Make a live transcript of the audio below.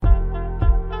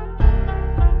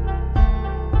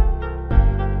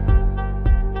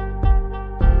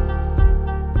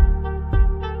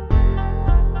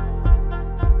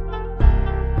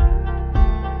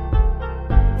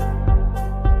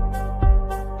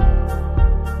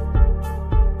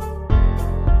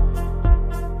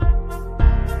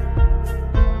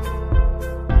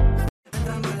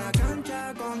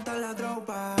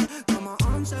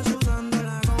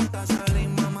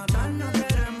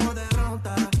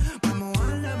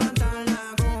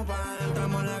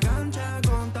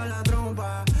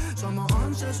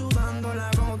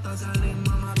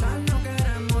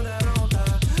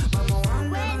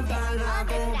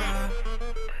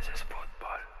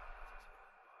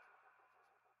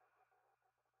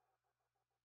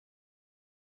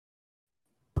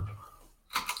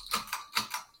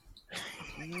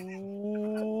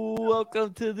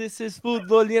Welcome to This Is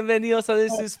Football. Bienvenidos a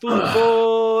This Is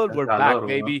Football. We're back,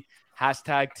 baby.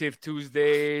 Hashtag Tiff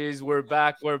Tuesdays. We're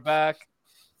back. Oh,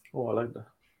 I like that.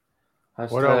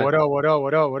 Hashtag.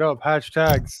 What up?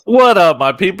 Hashtags. What up,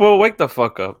 my people? Wake the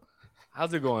fuck up.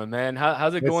 How's it going, man?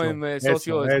 How's it going,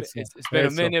 Socio? It's been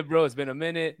a minute, bro. It's been a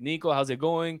minute. Nico, how's it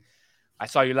going? I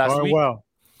saw you last week.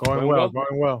 Going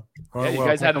well. You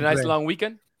guys had a nice long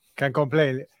weekend? Can't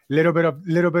complain. Little bit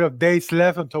of days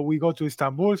left until we go to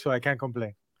Istanbul, so I can't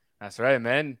complain. That's right,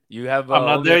 man. You have. I'm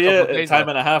not there yet. Time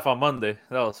and a half on Monday.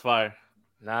 That was fire.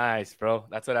 Nice, bro.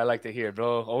 That's what I like to hear,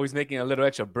 bro. Always making a little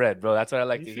extra bread, bro. That's what I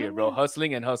like to hear, bro.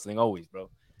 Hustling, always, bro.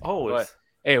 Always. But,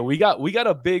 hey, we got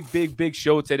a big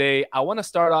show today. I want to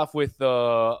start off with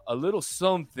a little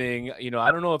something. You know,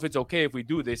 I don't know if it's okay if we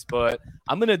do this, but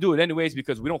I'm gonna do it anyways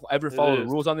because we don't ever follow the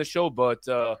rules on this show. But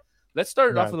let's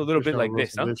start off with a little bit like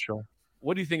this, huh?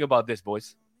 What do you think about this,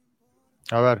 boys?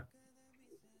 A ver.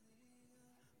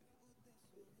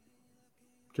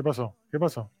 ¿Qué pasó?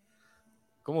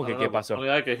 ¿Cómo que qué pasó?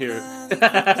 Only I can hear it.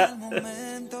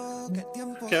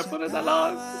 Can't put it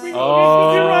along. We're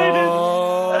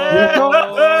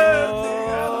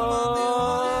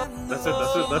That's it. All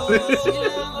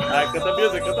right, cut the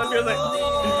music.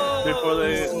 Before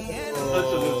they...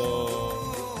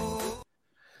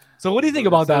 So what do you think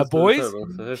about that, boys?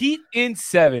 Heat in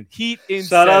 7.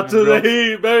 Shout out to the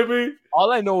Heat, baby.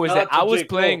 All I know is that I was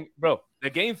playing, bro.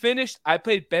 The game finished. I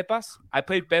played Pepas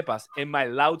in my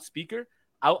loudspeaker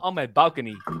out on my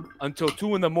balcony until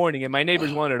 2 a.m. and my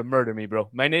neighbors wanted to murder me, bro.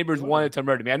 I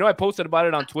know I posted about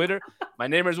it on Twitter. My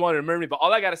neighbors wanted to murder me, but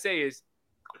all I gotta say is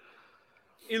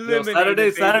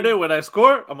Saturday when I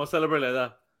score, I'm gonna celebrate like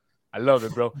that. I love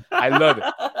it, bro. I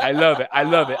love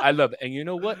it. And you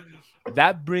know what?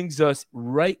 That brings us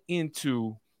right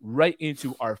into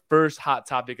our first hot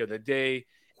topic of the day,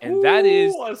 and that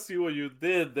is. I see what you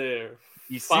did there.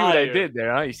 You see what I did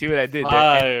there,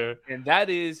 huh? And that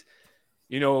is,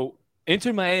 you know,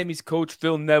 Inter Miami's coach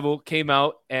Phil Neville came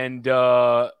out and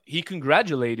he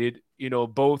congratulated, you know,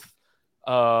 both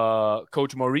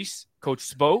Coach Maurice, Coach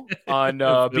Spo on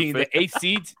being the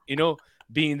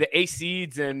 8th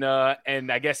seeds, and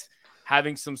I guess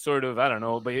having some sort of, I don't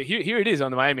know, but here it is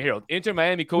on the Miami Herald. Inter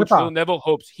Miami coach Phil Neville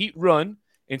hopes Heat run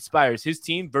inspires his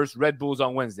team versus Red Bulls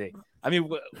on Wednesday. I mean,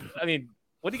 what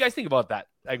do you guys think about that?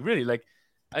 Like, really, like,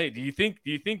 do you think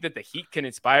that the Heat can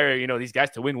inspire, you know, these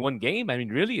guys to win one game? I mean,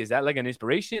 really, is that like an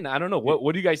inspiration? I don't know.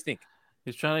 What do you guys think?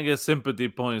 He's trying to get sympathy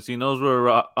points. He knows we're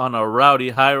on a rowdy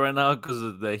high right now because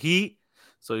of the Heat.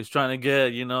 So he's trying to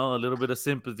get, you know, a little bit of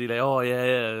sympathy. Like, oh,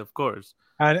 yeah, of course.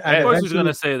 And of course he's going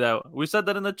to say that. We said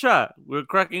that in the chat. We're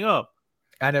cracking up.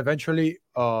 And eventually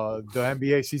the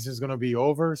NBA season is going to be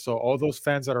over. So all those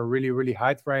fans that are really, really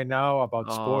hyped right now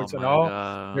about sports and all,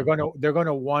 they're going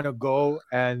to want to go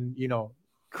and, you know,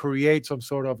 create some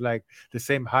sort of like the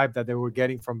same hype that they were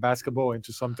getting from basketball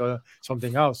into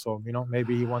something else. So, you know,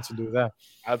 maybe he wants to do that.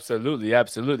 Absolutely.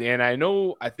 And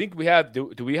I think we have,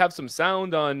 do we have some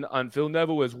sound on Phil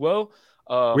Neville as well?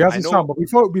 We have some sound, but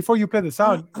before you play the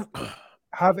sound,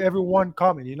 have everyone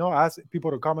comment, you know, ask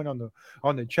people to comment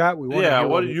on the chat. We want to hear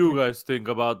what do you guys think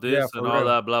about this and all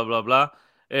that, blah, blah, blah.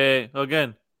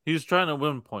 Again, he's trying to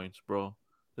win points, bro.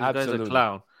 This guy's a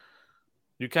clown.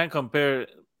 You can't compare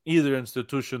either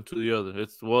institution to the other.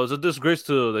 It's a disgrace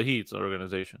to the Heat's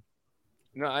organization.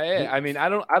 No, I mean, I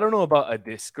don't know about a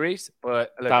disgrace,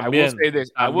 but look, I will say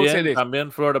this.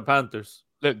 También Florida Panthers.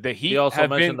 Look, the Heat. He also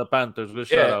mentioned the Panthers. Good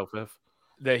shout out, Fifth.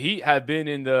 The Heat have been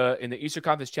in the Eastern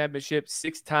Conference Championship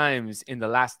 6 times in the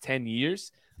last 10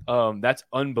 years. That's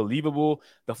unbelievable.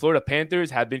 The Florida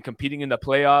Panthers have been competing in the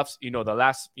playoffs, you know, the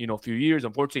last, you know, few years.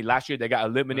 Unfortunately, last year they got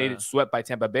eliminated, swept by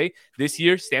Tampa Bay. This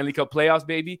year, Stanley Cup playoffs,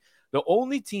 baby. The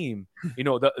only team, you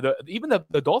know, even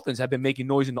the Dolphins have been making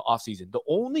noise in the offseason. The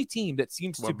only team that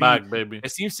seems to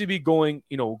be going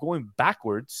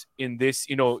backwards in this,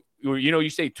 you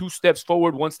say 2 steps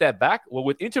forward, 1 step back. Well,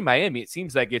 with Inter Miami, it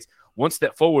seems like it's 1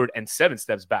 step forward and 7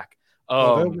 steps back. They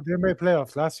made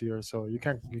playoffs last year, so you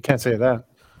can't say that.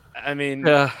 I mean,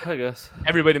 yeah, I guess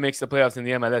everybody makes the playoffs in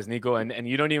the MLS, Nico, and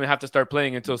you don't even have to start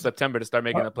playing until September to start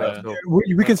making the playoffs. So.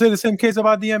 We can say the same case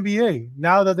about the NBA.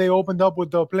 Now that they opened up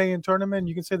with the play-in tournament,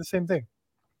 you can say the same thing.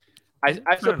 I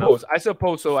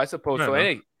suppose so.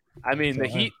 Hey, I mean, the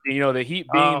Heat, the Heat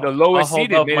being the lowest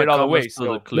seeded made it all the way.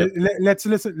 So let's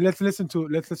listen to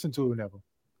Neville.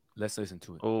 Let's listen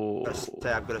to it.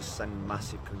 I've got to send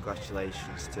massive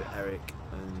congratulations to Eric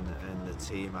and the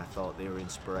team. I thought they were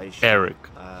inspirational.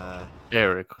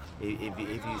 Eric. If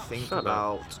you think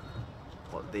about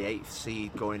what the 8th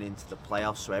seed going into the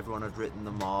playoffs, so everyone had written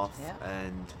them off,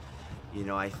 and You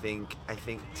know, I think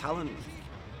talent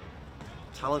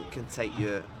can take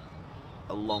you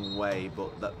a long way,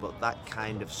 but that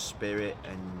kind of spirit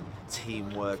and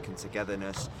teamwork and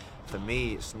togetherness, for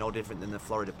me, it's no different than the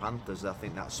Florida Panthers. I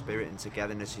think that spirit and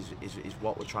togetherness is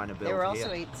what we're trying to build. They were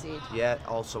also here. 8th seed. Yeah,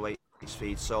 also 8th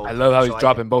seed. So I love how he's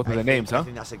dropping both of the names, I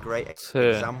think that's a great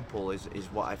example. Is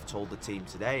what I've told the team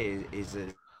today. Is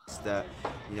that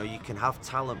you can have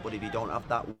talent, but if you don't have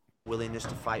that willingness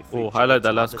to fight for each highlight other,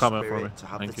 that last comment spirit, for me. to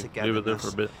have Thank the you. togetherness, Leave it there for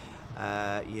a bit.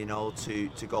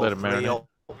 To go 3-0,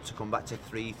 to come back to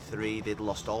 3-3. They'd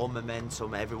lost all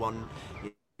momentum. Everyone,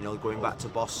 going back to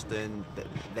Boston,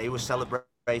 they were celebrating.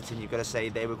 You've got to say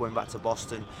they were going back to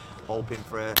Boston, hoping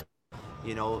for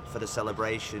for the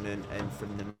celebration. And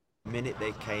from the minute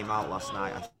they came out last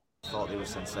night, I thought they were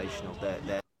sensational.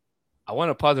 I want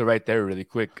to pause it right there really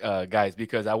quick, guys,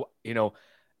 because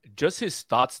just his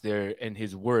thoughts there and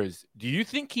his words. Do you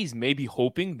think he's maybe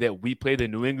hoping that we play the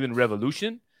New England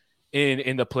Revolution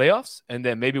in the playoffs, and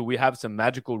then maybe we have some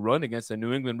magical run against the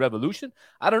New England Revolution?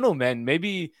 I don't know, man.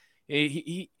 Maybe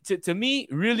to me,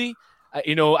 really,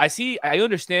 I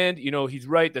understand, he's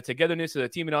right, the togetherness of the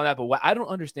team and all that, but what I don't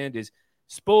understand is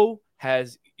Spo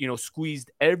has,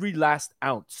 squeezed every last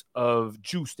ounce of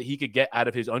juice that he could get out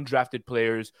of his undrafted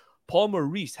players. Paul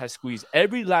Maurice has squeezed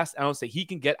every last ounce that he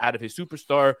can get out of his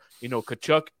superstar,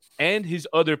 Kachuk, and his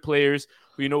other players,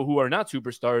 who are not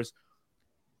superstars.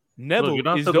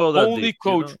 Neville is the only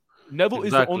coach. Neville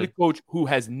is the only coach who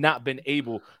has not been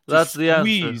able to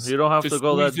squeeze. You don't have to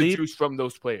go that deep juice from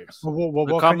those players.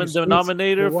 The common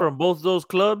denominator from both those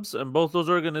clubs and both those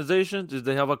organizations is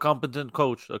they have a competent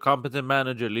coach, a competent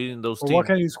manager leading those teams. What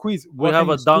can you squeeze? We have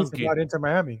a donkey. About Inter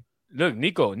Miami. Look,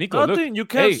 Nico, nothing. Look. You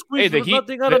can't squeeze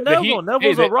nothing out of Neville.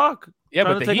 Neville's a rock. Yeah,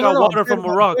 trying but to take out water from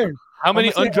a rock. How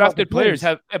many undrafted players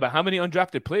have? Yeah, but how many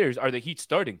undrafted players are the Heat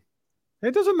starting?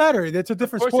 It doesn't matter. It's a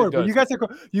different sport. But you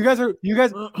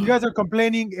guys are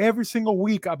complaining every single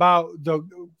week about the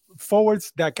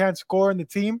forwards that can't score in the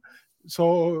team.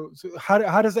 So how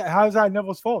is that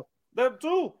Neville's fault? Them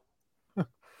too.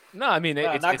 No, I mean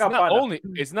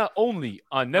it's not only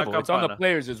on Neville. It's on the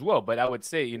players as well. But I would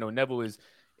say Neville is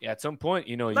at some point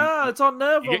it's on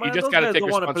Neville. You just got to take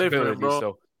responsibility.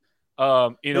 Bro.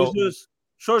 So just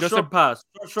short pass.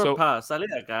 Sale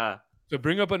acá. To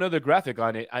bring up another graphic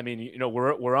on it, I mean,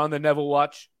 we're on the Neville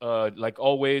watch. Like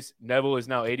always, Neville is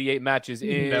now 88 matches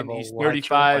in. Neville He's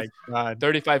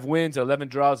 35 wins, 11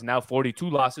 draws, now 42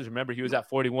 losses. Remember, he was at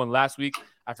 41 last week.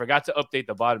 I forgot to update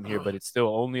the bottom here, but it's still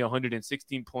only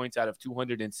 116 points out of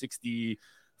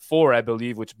 264, I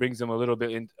believe, which brings him a little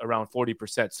bit around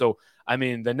 40%. So, I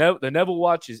mean, the Neville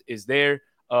watch is there.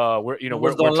 We're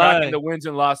tracking the wins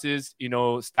and losses.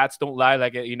 Stats don't lie.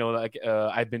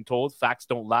 I've been told, facts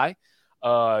don't lie.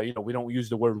 We don't use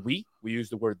the word we use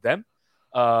the word them.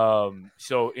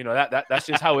 So that's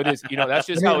just how it is. That's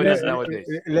just how it is nowadays.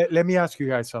 Let me ask you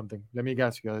guys something.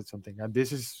 And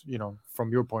this is,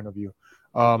 from your point of view.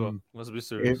 Let's be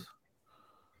serious.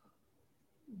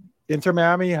 Inter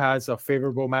Miami has a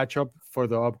favorable matchup for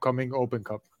the upcoming Open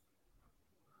Cup.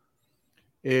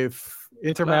 If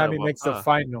Inter Miami makes the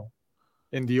final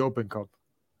in the Open Cup.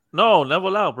 No,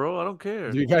 Neville out, bro. I don't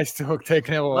care. Do you guys still take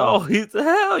Neville out? No,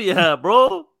 hell yeah,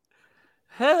 bro.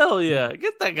 Hell yeah.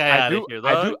 Get that guy out of here,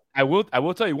 dog. I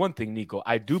will tell you one thing, Nico.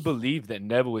 I do believe that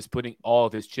Neville is putting all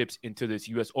of his chips into this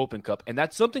U.S. Open Cup. And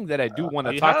that's something that I do want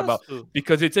to talk about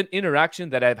because it's an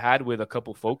interaction that I've had with a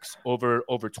couple folks over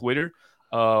Twitter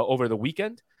over the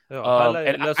weekend. And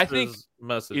I think,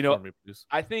 for me, please.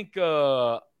 I think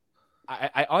I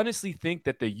honestly think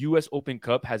that the U.S. Open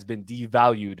Cup has been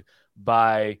devalued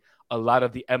by a lot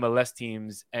of the MLS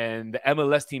teams, and the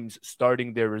MLS teams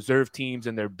starting their reserve teams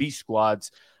and their B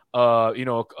squads.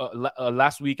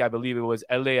 Last week, I believe it was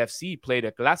LAFC played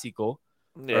a Clásico.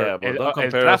 Yeah, but don't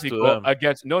compare us to them.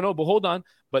 But hold on.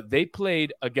 But they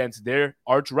played against their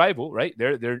arch rival, right?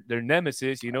 Their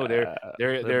nemesis, their rival.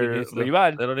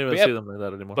 They don't even see them like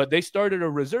that anymore. But they started a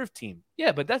reserve team.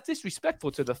 Yeah, but that's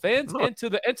disrespectful to the fans and to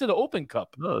the Open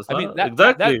Cup. No, it's not.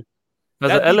 Exactly. As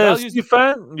an LAFC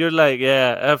fan, you're like,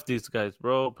 yeah, F these guys,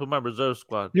 bro. Put my reserve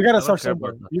squad. You gotta start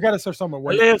somewhere.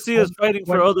 LAFC is fighting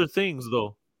for other things,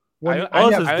 though.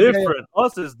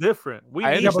 Us is different. We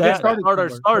need that start our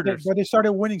starters. But they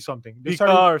started winning something.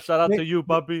 Shout out to you,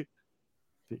 puppy.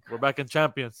 We're back in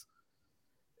champions.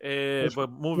 Which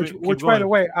by the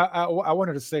way, I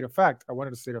wanted to state a fact.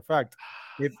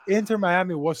 If Inter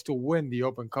Miami was to win the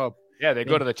Open Cup, they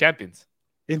go to the champions.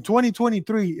 In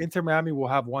 2023, Inter Miami will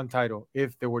have one title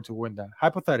if they were to win that.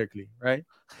 Hypothetically, right?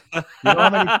 You know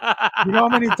how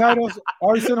many titles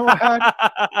Arsenal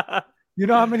had? You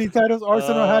know how many titles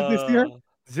Arsenal had this year?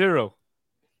 0.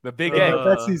 The big egg.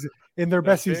 In their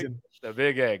best season. The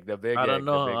big egg. I don't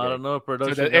know.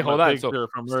 Production. So hold on. So,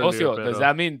 Socio, does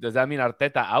that mean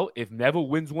Arteta out? If Neville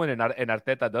wins one and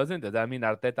Arteta doesn't, does that mean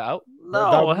Arteta out?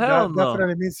 No, hell that no.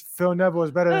 Definitely means Phil Neville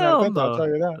is better than Arteta. No. I'll tell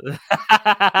you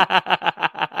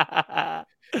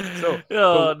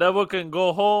that. Neville can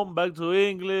go home, back to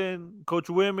England, coach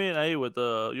women, with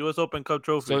the U.S. Open Cup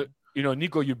trophy. So,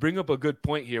 Nico, you bring up a good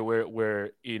point here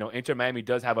where Inter Miami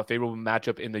does have a favorable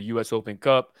matchup in the U.S. Open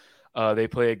Cup. They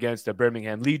play against the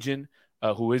Birmingham Legion,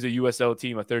 who is a USL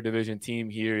team, a third division team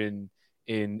here in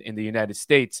the United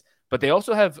States. But they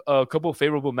also have a couple of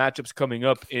favorable matchups coming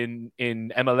up in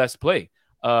MLS play.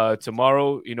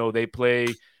 Tomorrow, they play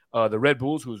the Red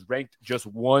Bulls, who's ranked just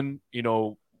one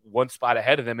spot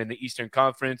ahead of them in the Eastern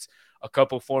Conference. A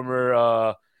couple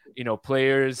former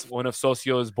players, one of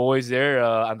Socio's boys there,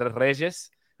 Andres Reyes,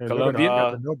 Colombian.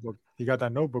 He got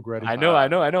that notebook ready. I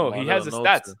know. He has the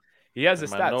stats. He has the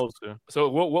stats. So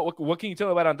what can you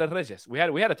tell about Andres Reyes? We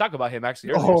had to talk about him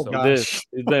actually earlier.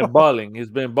 He's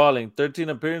been balling. 13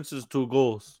 appearances, 2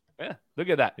 goals. Yeah, look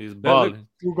at that. He's balling.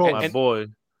 2 goals. My boy.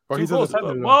 But he's a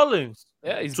defender. Balling.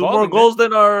 Yeah, he's 2 more goals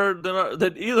than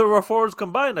either of our forwards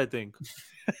combined, I think.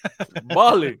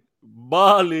 balling.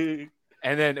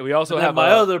 And then we also have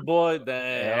my other boy.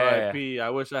 R.I.P. I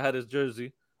wish I had his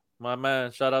jersey. My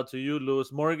man, shout out to you,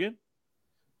 Lewis Morgan.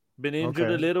 Been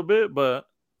injured a little bit, but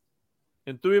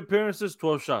in 3 appearances,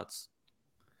 12 shots.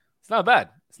 It's not bad.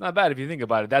 It's not bad if you think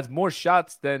about it. That's more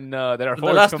shots than our forwards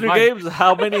the last combined. 3 games.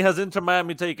 How many has Inter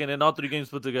Miami taken in all 3 games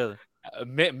put together?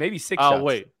 Maybe 6 shots.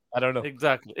 Wait. I don't know.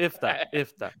 Exactly. If that.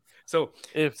 So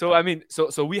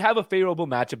we have a favorable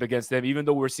matchup against them, even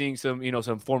though we're seeing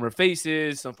some former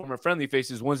faces, some former friendly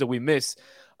faces, ones that we miss.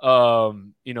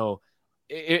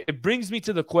 It brings me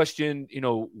to the question,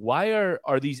 why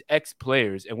are these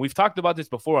ex-players, and we've talked about this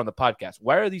before on the podcast,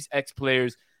 why are these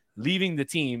ex-players leaving the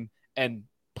team and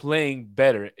playing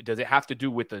better? Does it have to do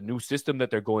with the new system that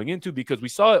they're going into? Because we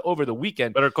saw it over the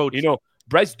weekend. Better coach.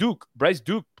 Bryce Duke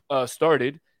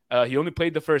started. He only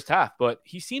played the first half, but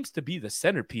he seems to be the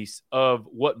centerpiece of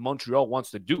what Montreal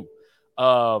wants to do.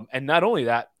 And not only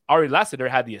that, Ari Lassiter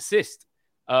had the assist,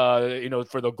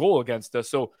 for the goal against us.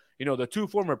 So, the 2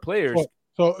 former players.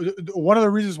 So one of the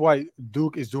reasons why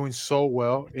Duke is doing so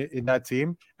well in that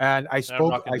team, and I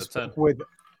spoke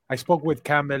with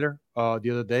Cam Miller the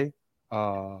other day,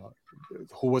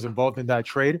 who was involved in that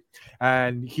trade,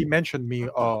 and he mentioned me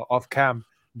off cam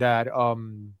that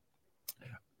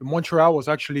Montreal was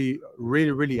actually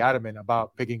really, really adamant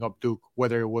about picking up Duke,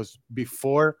 whether it was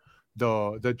before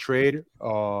the trade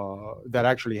that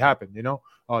actually happened.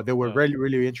 They were really,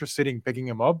 really interested in picking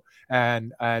him up,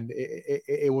 and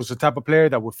it was the type of player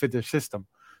that would fit their system.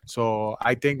 So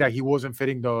I think that he wasn't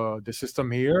fitting the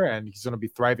system here, and he's going to be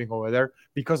thriving over there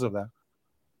because of that.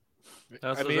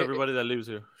 That's everybody that lives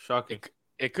here. Shocking.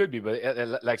 It could be,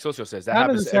 but like Socio says, that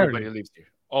happens to everybody who lives here.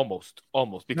 Almost.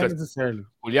 Because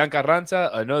Julian Carranza,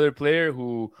 another player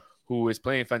who is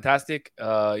playing fantastic,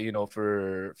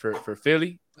 for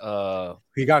Philly.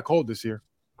 He got cold this year.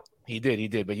 He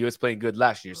did, but he was playing good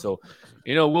last year. So,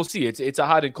 we'll see. It's a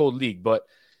hot and cold league, but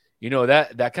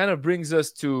that kind of brings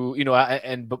us to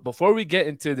but before we get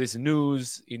into this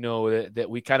news, that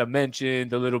we kind of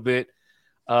mentioned a little bit,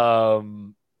 I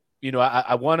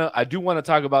do want to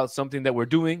talk about something that we're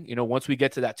doing. Once we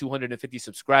get to that 250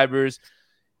 subscribers,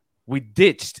 we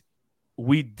ditched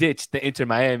the Inter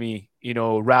Miami,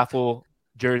 raffle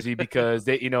jersey because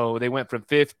they went from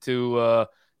 5th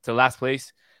to last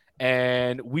place.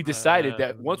 And we decided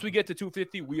that once we get to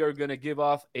 250, we are going to give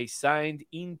off a signed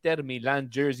Inter Milan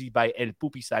jersey by El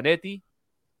Pupi Zanetti.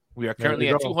 We are currently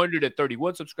at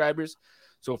 231 subscribers.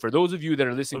 So for those of you that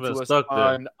are listening to us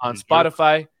on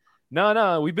Spotify,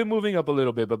 no, we've been moving up a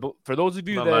little bit. But for those of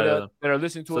you that are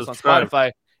listening to us on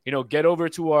Spotify, get over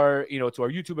to our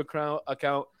YouTube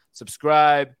account,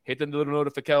 subscribe, hit the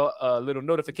little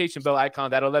notification bell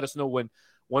icon. That'll let us know when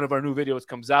one of our new videos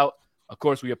comes out. Of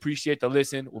course, we appreciate the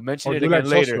listen. We'll mention it again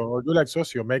later. Or do like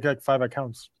Socio. Make 5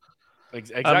 accounts.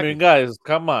 Exactly. I mean, guys,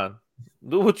 come on.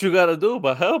 Do what you got to do,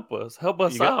 but help us. Help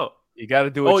us out. You got to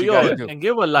do what you got to do. And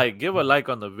give a like. Give a like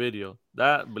on the video.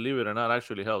 That, believe it or not,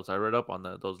 actually helps. I read up on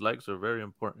that. Those likes are very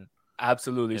important.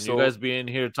 Absolutely. And you guys be in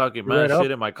here talking mad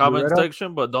shit in my comment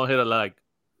section, but don't hit a like.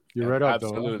 You read up,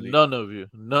 absolutely. None of you.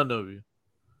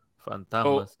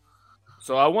 Fantasmas.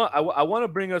 So I want to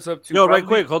bring us up to right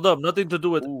quick, hold up. Nothing to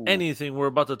do with anything we're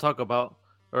about to talk about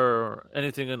or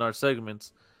anything in our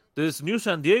segments. This new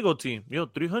San Diego team,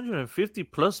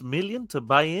 $350+ million to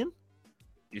buy in.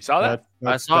 You saw that?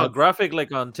 I saw a graphic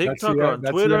like on TikTok or on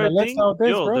Twitter. I think.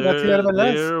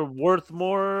 They're worth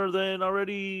more than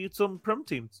already some Prem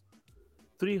teams.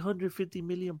 350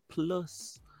 million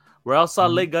plus. Real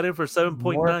Salt Lake got in for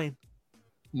 7.9.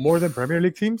 More than Premier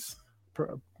League teams?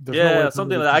 Something like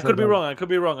that. I could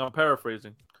be wrong. I'm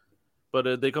paraphrasing.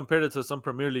 But they compared it to some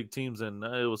Premier League teams, and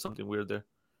it was something weird there.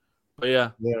 But yeah.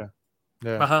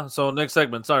 So next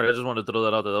segment. Sorry, I just wanted to throw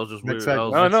that out there. That was just weird.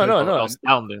 No.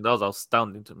 Astounding. That was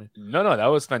astounding to me. No, that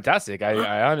was fantastic.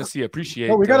 I honestly appreciate.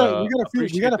 We got a few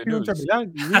Inter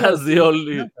Milan. That's the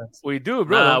only. We do,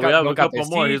 bro. Nah, we have a couple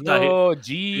more. He's not here.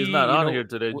 He's not on here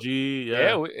today. We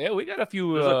got a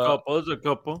few. There's a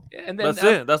couple. Yeah, and then that's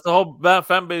it. That's the whole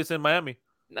fan base in Miami.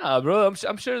 Nah, bro.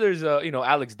 I'm sure there's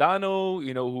Alex Dano,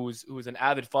 who's an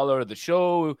avid follower of the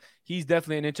show. He's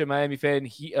definitely an Inter Miami fan.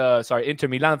 Inter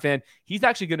Milan fan. He's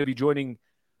actually going to be joining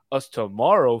us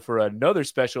tomorrow for another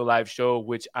special live show,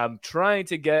 which I'm trying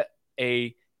to get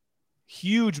a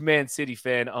huge Man City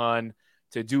fan on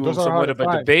to do somewhat of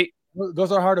a debate.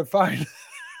 Those are hard to find.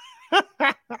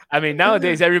 I mean,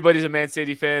 nowadays everybody's a Man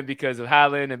City fan because of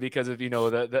Haaland and because of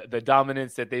the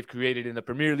dominance that they've created in the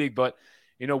Premier League, but.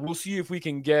 We'll see if we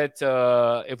can get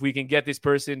this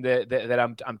person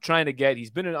that I'm trying to get. He's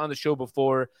been on the show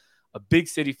before, a big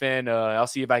City fan. I'll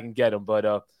see if I can get him, but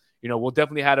we'll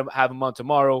definitely have him on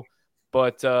tomorrow.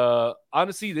 But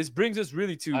honestly, this brings us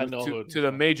really to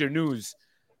the major news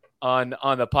on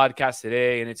the podcast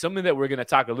today, and it's something that we're going to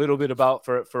talk a little bit about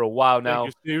for a while now.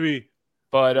 Thank you, Stevie.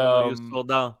 But slow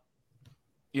down.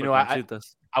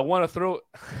 I want to throw.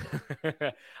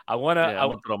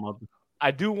 I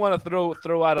do want to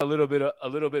throw out a little bit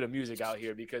of music out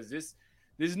here because this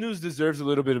news deserves a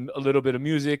little bit of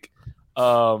music.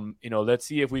 Let's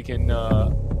see if we can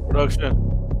production.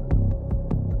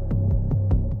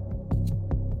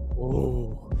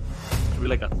 Oh, should be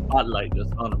like a spotlight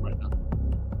just on him right now.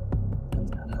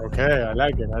 Okay, I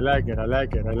like it. We're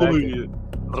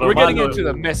getting into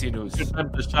the Messi news. It's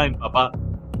time to shine, Papa.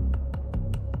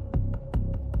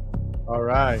 All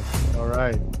right.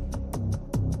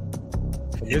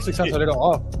 The music sounds a little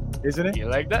off, isn't it? You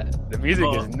like that? The music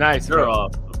is nice, bro.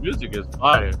 The music is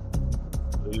fire.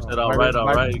 You said all right.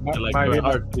 You're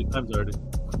hard 3 times already.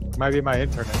 Might be my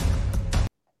internet.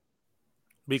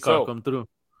 Come through.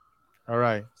 All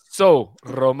right. So,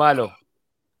 Romalo,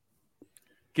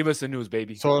 give us the news,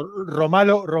 baby. So,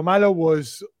 Romalo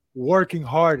was working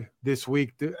hard this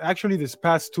week. Actually, these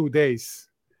past 2 days,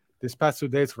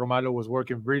 Romalo was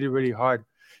working really, really hard,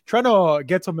 trying to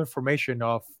get some information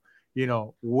of,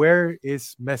 where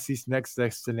is Messi's next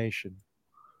destination?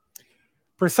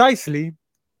 Precisely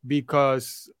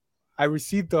because I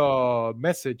received a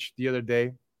message the other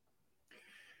day.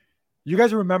 You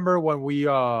guys remember when we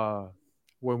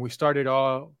started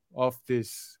off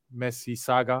this Messi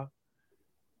saga,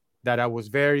 that I was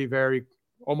very, very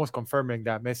almost confirming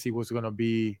that Messi was going to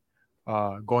be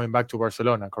going back to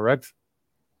Barcelona, correct?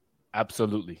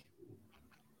 Absolutely.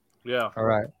 Yeah. All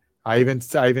right. I even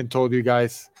told you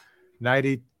guys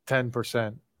 90%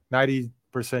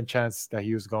 chance that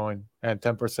he was going and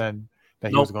 10%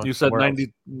 that he was going. You said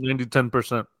 90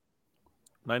 10%.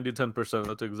 90-10%.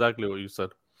 That's exactly what you said.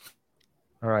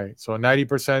 All right. So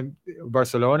 90%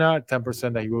 Barcelona,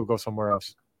 10% that he will go somewhere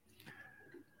else.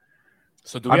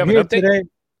 So do we have an update?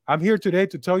 I'm here today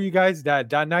to tell you guys that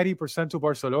 90% to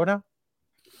Barcelona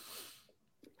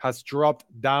has dropped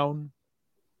down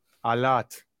a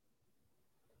lot.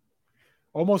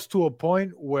 Almost to a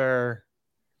point where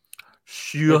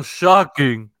you're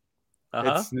shocking.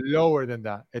 It's lower than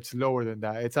that. It's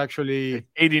actually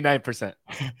 89%.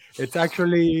 It's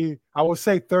actually, I would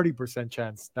say 30%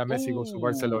 chance that Messi goes to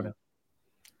Barcelona.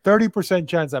 30%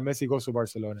 chance that Messi goes to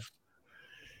Barcelona.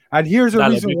 And here's the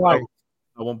reason why.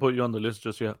 I won't put you on the list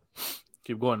just yet.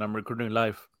 Keep going. I'm recruiting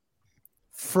live.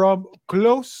 From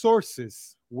close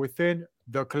sources within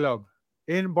the club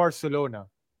in Barcelona.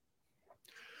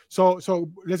 So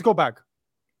let's go back.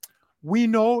 We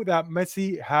know that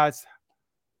Messi has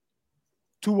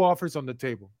 2 offers on the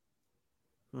table.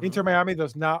 Mm-hmm. Inter Miami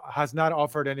has not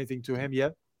offered anything to him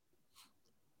yet.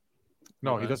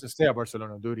 No, he doesn't stay at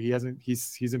Barcelona, dude. He's in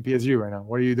PSG right now.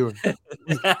 What are you doing?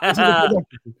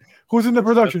 Who's in the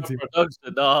production team?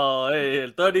 No, hey, el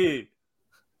Tony.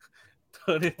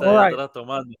 Tony está atrás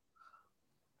tomando.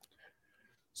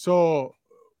 So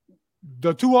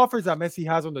the 2 offers that Messi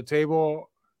has on the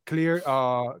table, clear,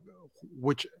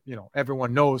 which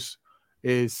everyone knows,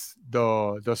 is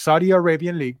the Saudi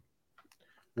Arabian League,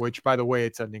 which, by the way,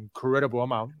 it's an incredible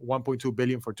amount, 1.2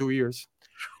 billion for 2 years.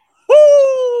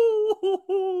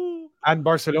 And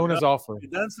Barcelona's offer.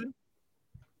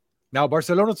 Now,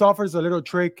 Barcelona's offer is a little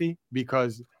tricky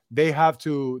because they have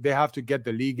to get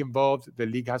the league involved. The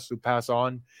league has to pass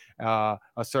on a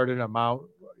certain amount,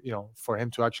 for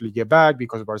him to actually get back,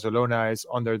 because Barcelona is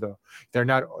they're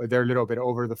a little bit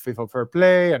over the FIFA fair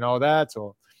play and all that.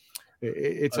 So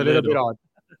it's a little bit odd.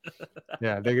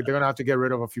 Yeah, they're gonna have to get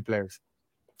rid of a few players.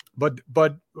 But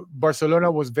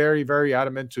Barcelona was very, very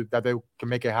adamant that they can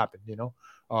make it happen.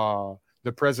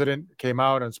 The president came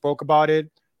out and spoke about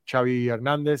it. Xavi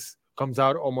Hernandez comes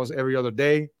out almost every other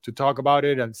day to talk about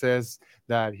it and says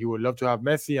that he would love to have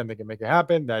Messi and they can make it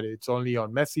happen, that it's only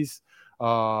on Messi's, the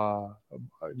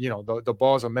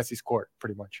ball's on Messi's court,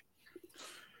 pretty much.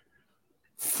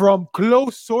 From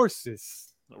close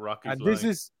sources,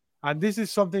 this is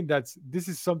something that's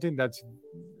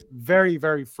very,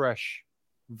 very fresh.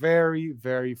 Very,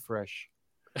 very fresh.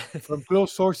 From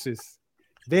close sources,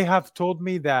 they have told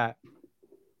me that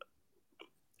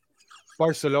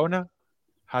Barcelona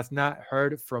has not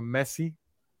heard from Messi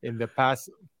in the past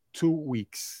 2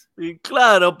 weeks.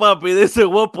 Claro, papi, they said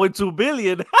 1.2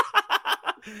 billion.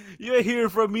 You ain't hearing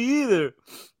from me either.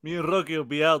 Me and Rocky will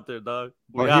be out there, dog.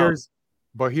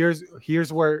 But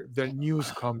here's where the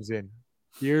news comes in.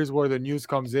 Here's where the news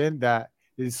comes in. That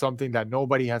is something that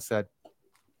nobody has said.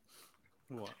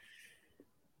 What?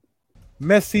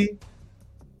 Messi's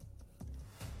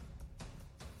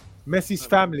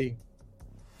family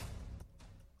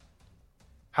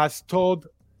has told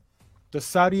the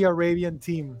Saudi Arabian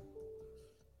team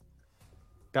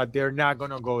that they're not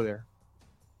going to go there,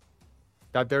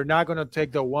 that they're not going to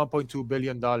take the $1.2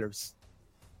 billion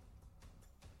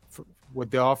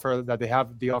with the offer that they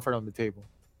have, the offer on the table.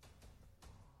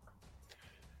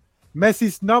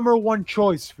 Messi's number one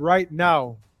choice right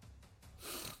now.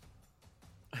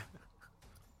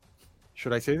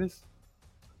 Should I say this?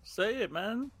 Say it,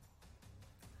 man.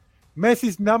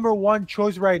 Messi's number one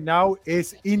choice right now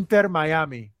is Inter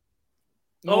Miami.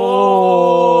 Oh!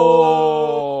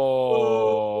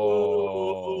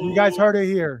 You guys heard it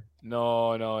here.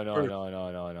 No.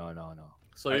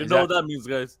 So you know what that means,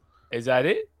 guys. Is that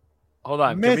it? Hold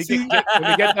on. Messi, can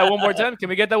we get that one more time? Can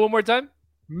we get that one more time?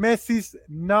 Messi's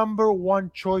number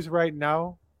one choice right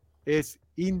now is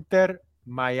Inter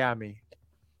Miami.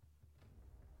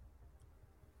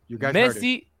 You guys heard it.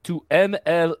 Messi to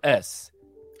MLS.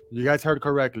 You guys heard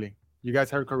correctly.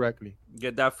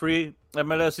 Get that free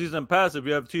MLS season pass if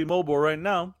you have T-Mobile right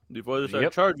now before they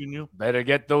start charging you. Better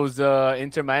get those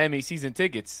Inter Miami season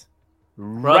tickets.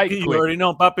 Rocky, you already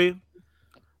know, papi.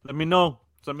 Let me know.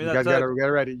 Send me you that. Guys gotta get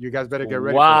ready. You guys better get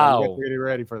ready. Wow. For that. Get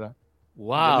ready for that.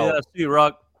 Wow. Let me that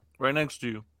C-Rock right next to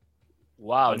you.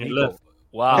 Wow, Nico.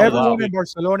 Wow. Everyone in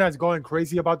Barcelona is going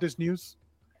crazy about this news.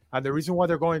 And the reason why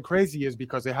they're going crazy is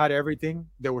because they had everything.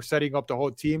 They were setting up the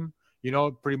whole team,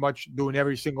 pretty much doing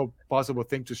every single possible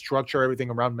thing to structure everything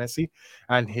around Messi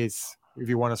and his, if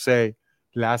you want to say,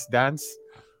 last dance.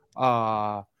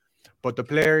 But the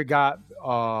player got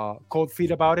cold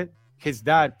feet about it. His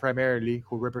dad, primarily,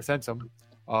 who represents him,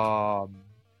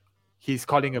 he's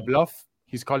calling a bluff.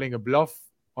 He's calling a bluff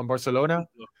on Barcelona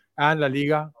and La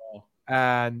Liga.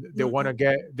 And they want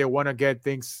to get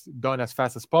things done as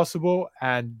fast as possible,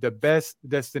 and the best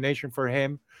destination for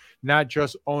him, not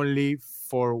just only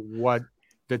for what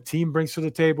the team brings to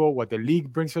the table, what the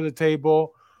league brings to the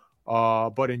table,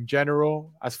 but in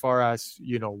general, as far as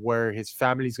where his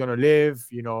family is going to live,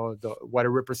 what it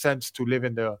represents to live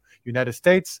in the United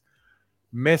States.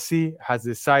 Messi has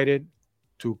decided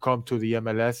to come to the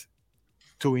MLS,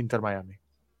 to Inter Miami.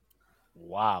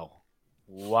 Wow.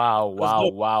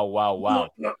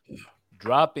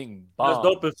 Dropping bombs. That's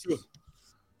dope as true.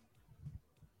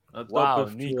 Wow,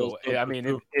 Nico.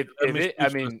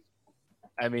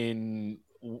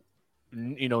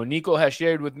 Nico has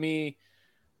shared with me,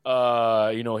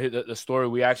 the story.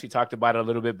 We actually talked about it a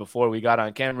little bit before we got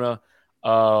on camera.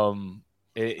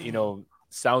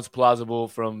 Sounds plausible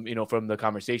from the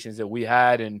conversations that we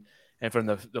had and from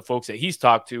the folks that he's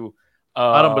talked to.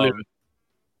 I don't believe it.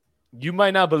 You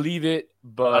might not believe it,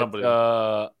 but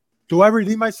do I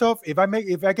redeem myself if I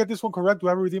get this one correct? Do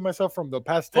I redeem myself from the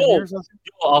past 10 years?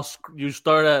 You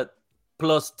start at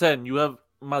plus 10. You have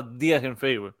my Diaz in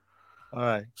favor. All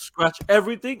right, scratch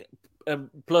everything and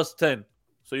plus 10,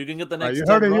 so you can get the next. You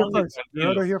heard it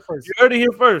here first. You heard it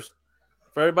here first.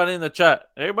 For everybody in the chat,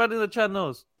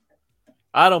 knows.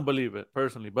 I don't believe it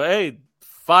personally, but hey,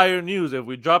 fire news! If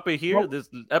we drop it here, this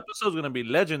episode's gonna be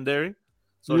legendary.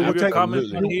 So you will take the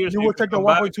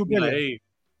 1.2 billion.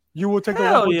 You will take the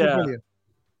 1.2 billion.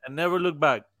 And never look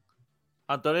back.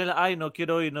 Antonella, no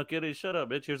quiero ir. Shut up,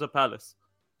 bitch. Here's a palace.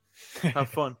 Have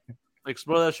fun.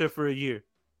 Explore that shit for a year.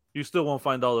 You still won't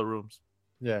find all the rooms.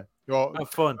 Yeah. Well,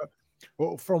 have fun.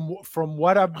 Well, from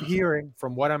what I'm hearing,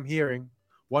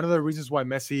 one of the reasons why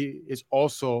Messi is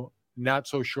also not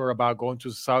so sure about going to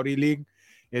the Saudi league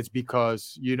is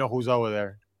because you know who's over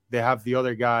there. They have the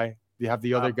other guy.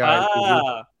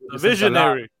 The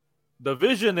visionary, the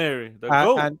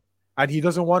GOAT. And he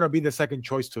doesn't want to be the second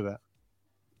choice to that.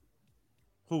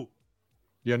 Who?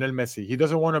 Lionel Messi. He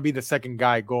doesn't want to be the second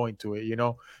guy going to it.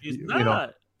 He's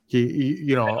not.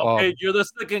 Okay, you're the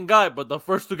second guy, but the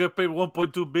first to get paid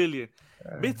 1.2 billion.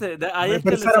 Viste, ahí es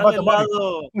but que it's le not about sale the el money.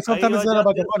 lado. Sometimes it's not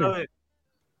about the money.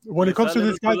 When it comes to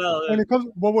this guy, when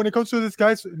it comes to this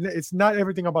guys, it's not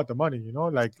everything about the money.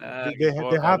 Like they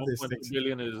have this. 1.2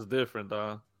 billion is different.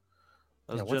 That's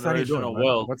what's Danny doing?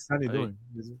 Wealth. What's Danny doing?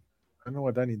 I don't know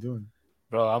what Danny's doing,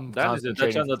 bro. I'm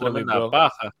concentrating fully, bro.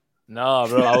 No,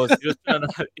 bro.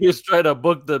 He was trying to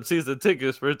book the season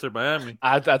tickets for Inter Miami.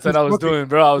 That's what I was doing,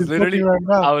 bro. I was literally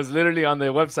on the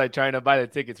website trying to buy the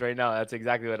tickets right now. That's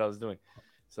exactly what I was doing.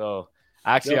 So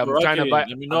actually, I'm trying to buy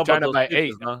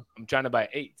 8. I'm trying to buy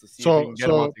 8 to see if we can get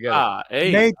them all together.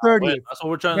 8. May 30th. That's what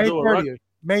we're trying to do.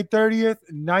 May 30th,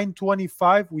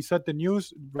 9:25. We set the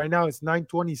news. Right now it's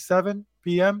 9:27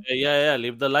 p.m. Yeah.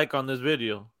 Leave the like on this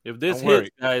video. If this hits,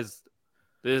 guys.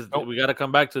 We got to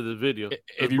come back to this video.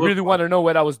 If you really want to know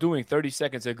what I was doing 30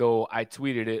 seconds ago, I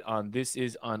tweeted it on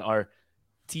our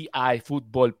TI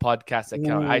Football Podcast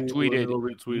account. I tweeted,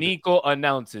 Nico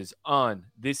announces on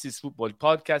This Is Football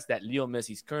Podcast that Leo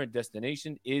Messi's current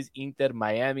destination is Inter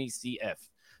Miami CF.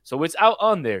 So it's out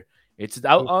on there.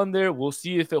 We'll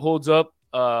see if it holds up.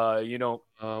 They're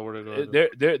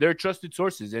trusted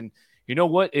sources. And you know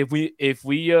what? If we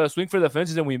swing for the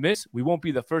fences and we miss, we won't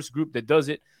be the first group that does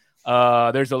it.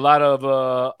 There's a lot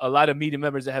of media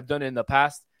members that have done it in the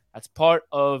past. That's part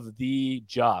of the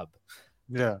job.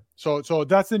 Yeah. So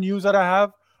that's the news that I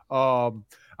have. I'm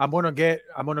gonna get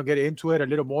into it a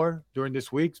little more during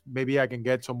this week. Maybe I can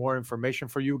get some more information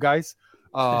for you guys.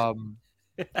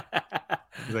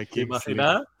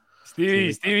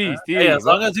 Stevie. Hey, as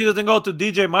long as he doesn't go to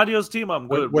DJ Mario's team, I'm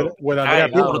good. With Andrea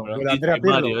Pirlo.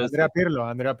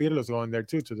 Andrea Pirlo's going there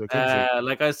too to the Kings.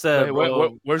 Like I said,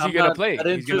 where's he gonna play?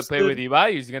 He's gonna play with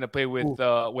Ibai. He's gonna play with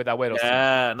Agüero.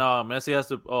 Yeah, no, Messi has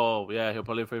to. Oh, yeah, he'll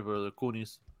probably play for the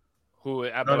Coonies. No.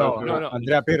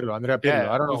 Andrea Pirlo.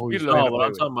 Yeah, I don't know who he's Pirlo. No,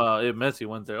 I'm talking about if Messi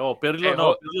went there. Oh,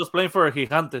 Pirlo. Pirlo's playing for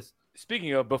Gigantes.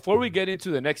 Speaking of, before we get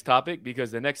into the next topic,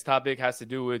 because the next topic has to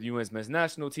do with U.S. men's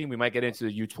national team, we might get into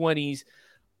the U20s.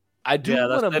 I do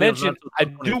want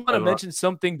to mention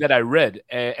something that I read,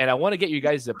 and I want to get you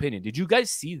guys' opinion. Did you guys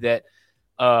see that?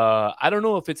 I don't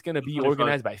know if it's going to be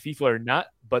organized by FIFA or not,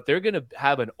 but they're going to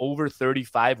have an over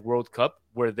 35 World Cup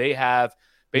where they have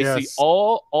basically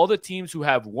all the teams who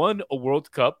have won a World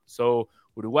Cup. So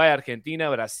Uruguay,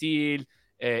 Argentina, Brazil,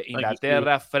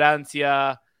 Inglaterra,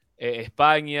 Francia.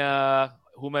 España,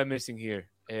 who am I missing here?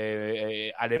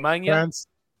 Alemania. France.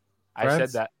 I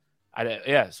said that.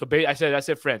 I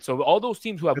said France. So all those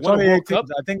teams who have won a World Cup.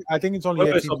 I think it's only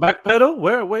 18. So backpedal?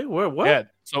 Where? What? Yeah.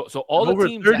 So all the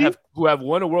teams who have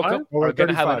won a World Cup are going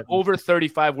to have an over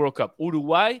 35 World Cup.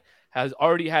 Uruguay has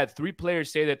already had 3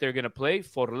 players say that they're going to play.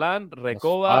 Forlan,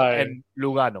 Recoba, and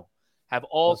Lugano have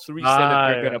all 3 said that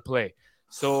they're going to play.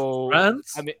 So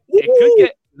France? I mean, it could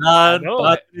get. That's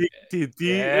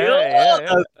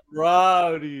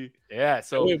rowdy. Yeah.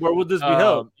 So wait, where would this be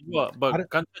held? But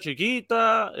Cancha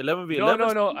Chiquita,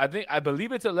 11v11. No. I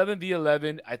believe it's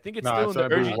 11v11. I think it's still in the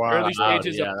early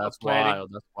stages of planning.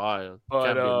 That's wild.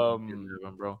 But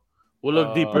bro. We'll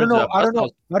look deeper. I don't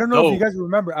know if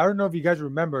you guys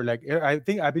remember. Like I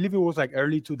believe it was like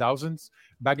early 2000s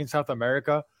back in South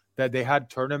America that they had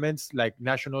tournaments, like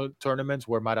national tournaments,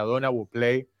 where Maradona would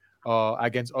play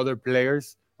against other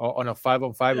players on a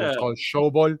 5-on-5. It was called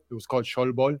showball. It was called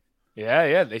showball.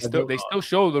 Yeah. They still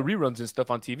show the reruns and stuff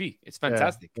on TV. It's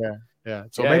fantastic. Yeah.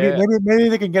 So maybe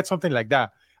they can get something like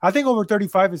that. I think over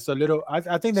 35 is a little.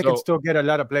 I think they can still get a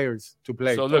lot of players to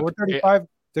play. So look, over 35,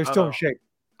 they're still in shape.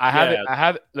 I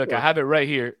have it right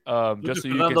here. Just so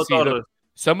you can see. Look,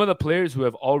 some of the players who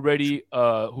have already,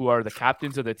 who are the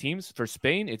captains of the teams for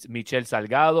Spain, it's Michel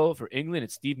Salgado. For England,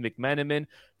 it's Steve McManaman.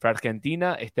 For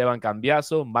Argentina, Esteban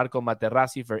Cambiaso, Marco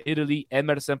Materazzi. For Italy,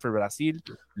 Emerson. For Brazil,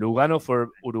 Lugano.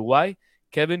 For Uruguay,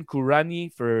 Kevin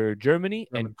Kurani. For Germany,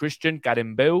 and Christian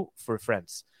Carembeu for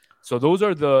France. So those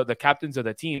are the captains of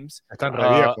the teams. It's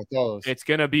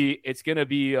gonna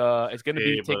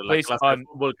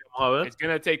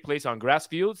take place on grass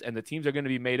fields, and the teams are gonna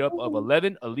be made up of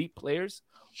 11 elite players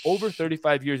over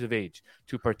 35 years of age.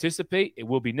 To participate, it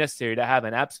will be necessary to have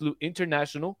an absolute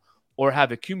international or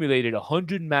have accumulated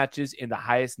 100 matches in the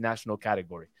highest national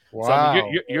category. Wow. So I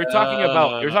mean, you're talking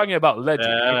about legend. You're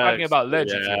talking about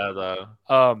legends.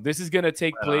 This is gonna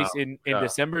take place in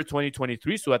December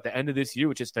 2023. So at the end of this year,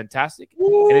 which is fantastic,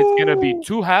 and it's gonna be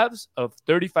 2 halves of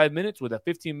 35 minutes with a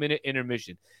 15-minute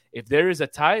intermission. If there is a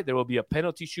tie, there will be a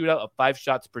penalty shootout of 5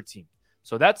 shots per team.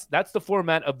 So that's the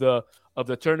format of the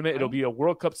tournament. It'll be a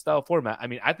World Cup style format. I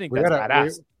mean, I think that's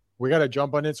badass. We gotta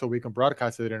jump on it so we can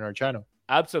broadcast it in our channel.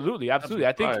 Absolutely. I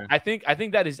think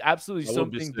that is absolutely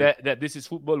something that This Is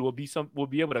Football will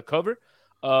be able to cover,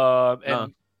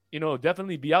 and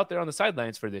definitely be out there on the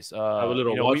sidelines for this. Have a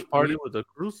little watch party with the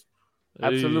crews.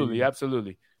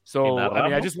 Absolutely. So I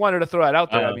mean, I just wanted to throw it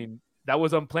out there. I mean, that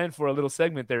was unplanned for a little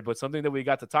segment there, but something that we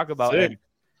got to talk about. And,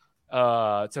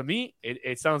 to me,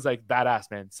 it sounds like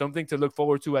badass, man. Something to look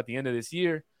forward to at the end of this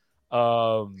year.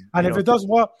 And if it does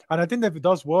well, and I think that if it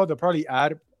does well, they'll probably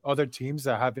add other teams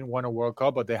that haven't won a World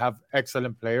Cup, but they have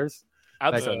excellent players.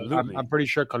 Absolutely. Like, I'm pretty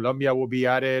sure Colombia will be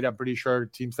added. I'm pretty sure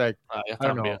teams like I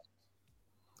don't know.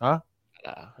 ¿Ah?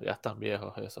 Ya están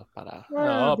viejos esos para.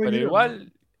 No, pero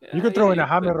igual. You could throw in a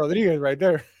James Rodriguez right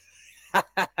there.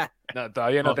 No,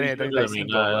 todavía no tenía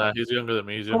 35. He's younger than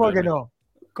me. ¿Cómo que no?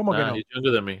 ¿Cómo que no? He's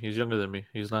younger than me.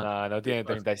 He's not. No tiene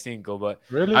 35, but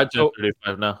really? I just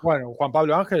 35 now. Bueno, Juan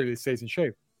Pablo Ángel stays in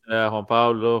shape. Yeah, Juan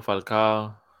Pablo,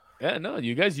 Falcao. Yeah, no,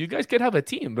 you guys could have a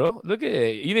team, bro. Look at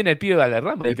it. Even el pibe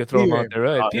Valderrama, you could throw him out there,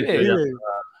 bro.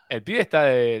 El pibe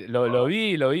está lo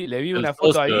vi, le vi una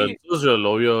foto ahí. El socio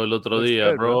lo vio el otro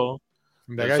día, bro.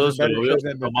 The guy's in better shape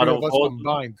than the 3 of us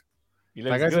combined. The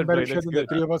guy's in better shape than the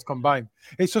 3 of us combined.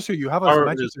 Hey, socio, you have a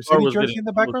Manchester City jersey in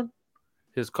the background?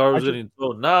 His car was getting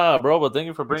towed. Nah, bro, but thank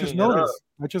you for bringing it up.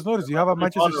 I just noticed you have a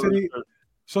Manchester City.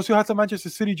 Socio has a Manchester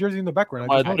City jersey in the background.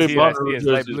 I see it's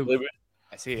light blue.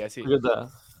 I see. Look at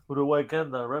that. Uruguay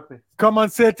Kenda, repping. Come on,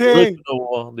 City.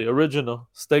 The original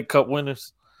State Cup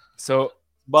winners. So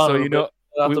we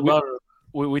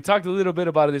talked a little bit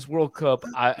about this World Cup.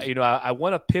 I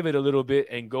want to pivot a little bit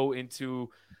and go into,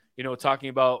 talking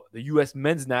about the U.S.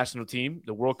 men's national team.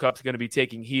 The World Cup's going to be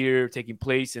taking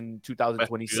place in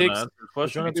 2026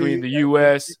 between the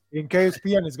U.S. In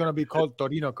KSPN, it's going to be called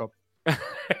Torino Cup.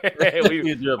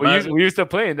 we used to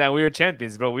play in that. We were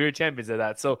champions, bro. We were champions of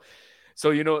that. So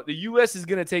the U.S. is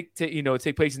going to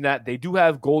take place in that. They do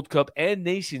have Gold Cup and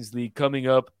Nations League coming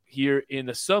up here in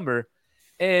the summer.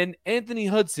 And Anthony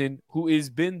Hudson, who has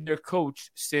been their coach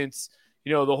since,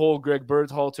 the whole Greg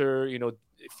Berhalter,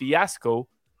 fiasco,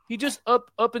 he just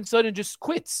up and sudden just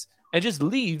quits and just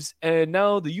leaves. And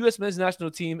now the U.S. men's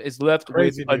national team is left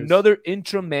with another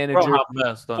interim manager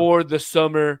for the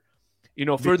summer,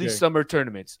 for these summer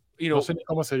tournaments. No sé ni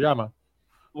cómo se llama.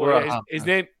 Well, his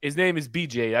name is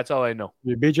BJ. That's all I know.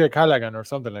 BJ Callaghan or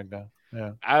something like that.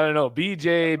 Yeah. I don't know.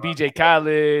 BJ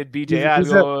Khaled, BJ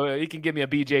Algo. He can give me a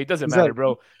BJ. It doesn't matter,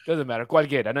 bro. Doesn't matter.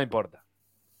 Cualquiera. No importa.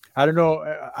 I don't know.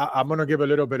 I'm going to give a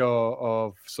little bit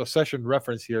of Succession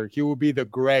reference here. He will be the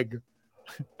Greg.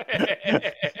 Of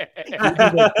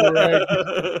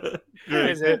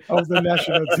the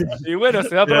national team. Y bueno,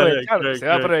 se va a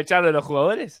aprovechar de los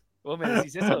jugadores. ¿Vos me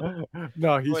decís eso?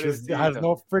 No, he just has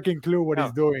no freaking clue what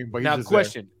he's doing. But now, he's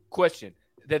just question.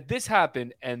 That this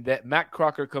happened and that Matt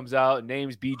Crocker comes out,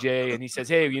 names BJ, and he says,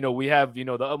 hey, we have,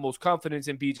 the utmost confidence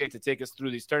in BJ to take us through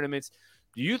these tournaments.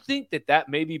 Do you think that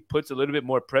maybe puts a little bit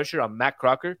more pressure on Matt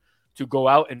Crocker to go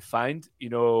out and find,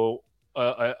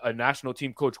 a national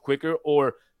team coach quicker?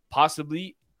 Or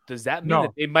possibly, does that mean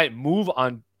that they might move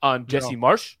on Jesse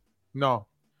Marsh? No?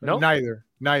 Neither.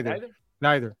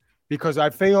 Because I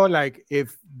feel like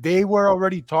if they were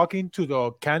already talking to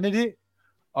the candidate,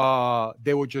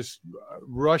 they would just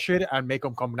rush it and make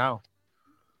him come now.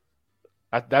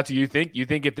 That's what you think? You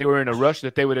think if they were in a rush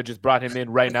that they would have just brought him in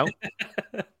right now?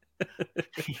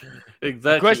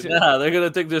 Exactly. They're gonna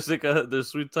take their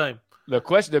sweet time. The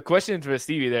question for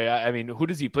Stevie there. I mean, who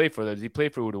does he play for? Does he play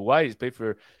for Uruguay? Does he play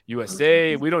for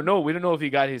USA? We don't know. We don't know if he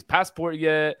got his passport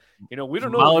yet. We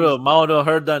don't know. Mauro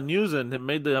heard that news and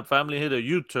made the family hit a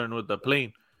U-turn with the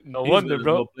plane. No wonder,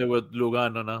 bro. Play with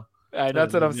Lugano now.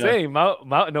 That's what I'm saying.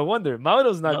 No wonder.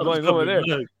 Mauro's not going over there.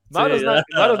 Mauro's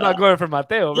not going for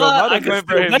Mateo, bro. Mauro's going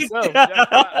for himself.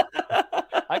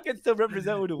 I can still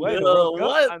represent Uruguay.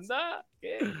 What? I'm not.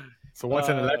 Yeah. So once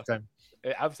in a lifetime.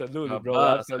 Absolutely, bro.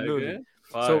 Absolutely.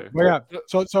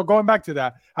 So going back to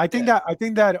that, I think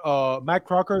that Matt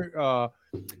Crocker,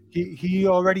 he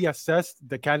already assessed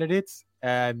the candidates,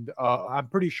 and I'm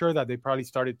pretty sure that they probably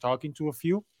started talking to a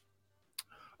few.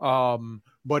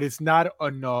 But it's not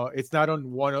on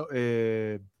one.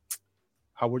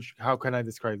 How can I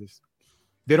describe this?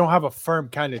 They don't have a firm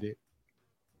candidate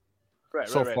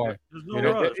so far. There's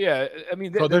no rush. Yeah, I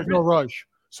mean, there's no rush.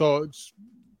 So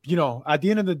at the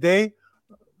end of the day,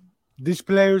 these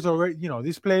players already,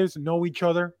 these players know each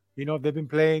other. They've been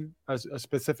playing a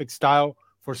specific style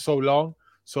for so long.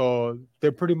 So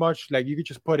they're pretty much like you could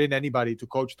just put in anybody to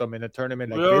coach them in a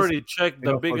tournament like this. We already checked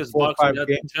the biggest box we had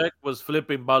to check was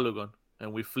flipping Balogun,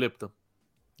 and we flipped them.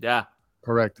 Yeah.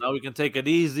 Correct. Now we can take it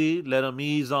easy, let them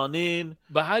ease on in.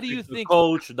 But how do you think,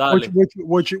 coach?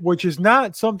 Which is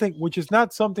not something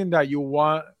that you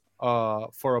want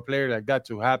for a player like that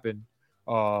to happen.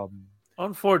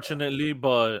 Unfortunately,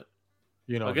 but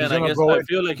again, I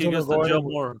feel like he gets to jump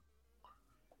more.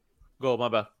 Go, my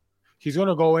bad. He's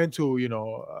gonna go into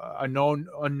a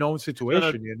unknown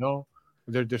situation.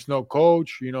 There's no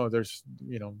coach.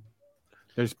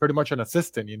 There's pretty much an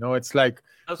assistant. It's like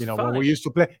when we used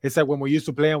to play. It's like when we used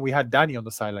to play and we had Danny on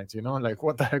the sidelines. Like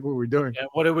what the heck were we doing? And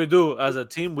what did we do as a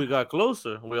team? We got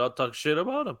closer. We all talk shit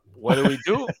about him. What do we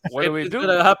do? What do we do? What's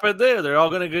gonna happen there? They're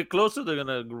all gonna get closer. They're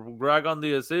gonna brag on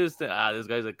the assistant. This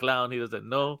guy's a clown. He doesn't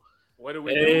know. What do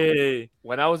we do?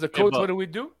 When I was a coach, what do we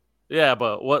do? Yeah,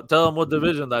 but tell them what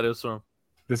division that is from.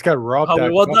 This guy robbed how that.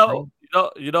 We won that?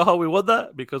 You know how we won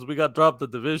that? Because we got dropped the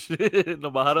division.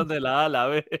 Nos bajaron de la A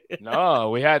la B.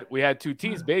 No, we had two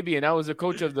teams, baby, and I was the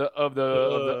coach of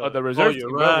the reserve team.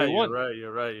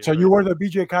 You're right. So you were the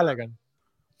BJ Callaghan.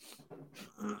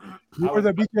 You were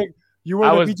the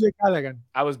BJ Callaghan.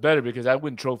 I was better because I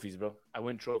win trophies, bro. I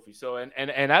win trophies. So and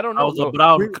I don't know. I was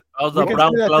the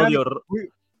brown Claudio.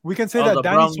 We can say that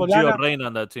Danny Solana Reina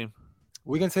on that team.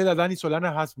 We can say that Danny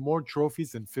Solana has more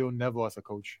trophies than Phil Neville as a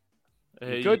coach.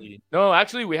 Hey. No,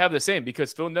 actually, we have the same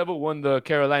because Phil Neville won the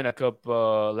Carolina Cup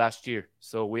last year,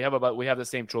 so we have the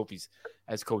same trophies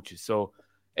as coaches. So,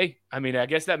 hey, I mean, I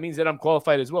guess that means that I'm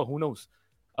qualified as well. Who knows?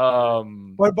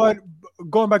 But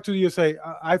going back to the USA,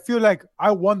 I feel like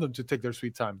I want them to take their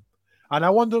sweet time, and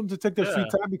I want them to take their sweet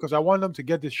time because I want them to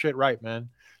get this shit right, man.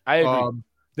 I agree.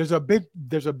 There's a big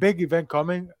event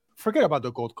coming. Forget about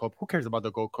the Gold Cup. Who cares about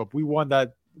the Gold Cup? We won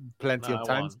that plenty of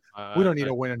times. We don't need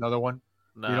to win another one.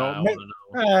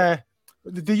 The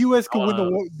US can win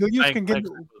the US can get,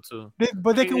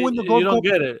 but they can win the Gold Cup.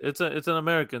 You don't get it. It's an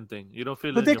American thing. You don't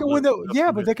feel. But they can win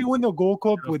but they can win the Gold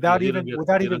Cup without even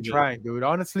trying, dude.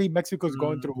 Honestly, Mexico's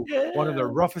going through one of the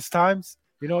roughest times.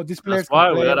 These players. That's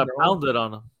why we gotta pound it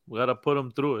on them. We gotta put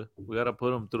them through it.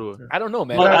 I don't know,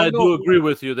 man. But I do agree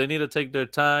with you. They need to take their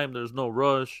time. There's no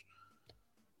rush.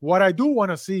 What I do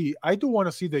want to see,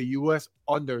 the U.S.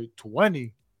 under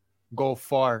 20 go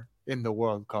far in the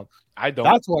World Cup. I don't.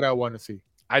 That's what I want to see.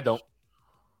 I don't.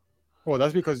 Well,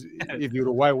 that's because if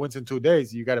Uruguay wins in 2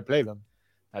 days, you got to play them.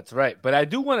 That's right. But I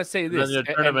do want to say this,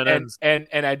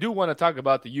 and I do want to talk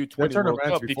about the U20 World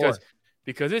Cup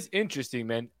because it's interesting,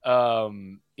 man.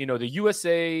 The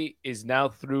USA is now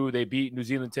through. They beat New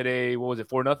Zealand today. What was it?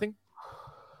 4-0.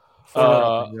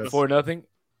 4-0.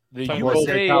 The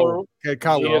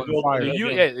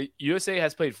USA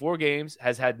has played 4 games,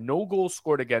 has had no goals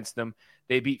scored against them.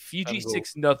 They beat Fiji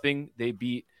 6-0. They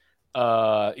beat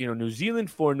New Zealand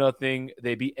 4-0.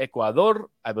 They beat Ecuador,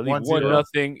 I believe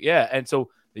 1-0. Yeah, and so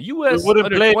the US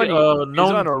wouldn't play is on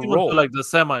a roll, like the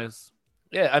semis.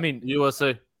 Yeah, I mean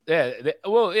USA. Yeah,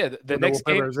 the next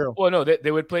game. Well, no,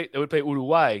 they would play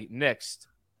Uruguay next.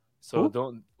 So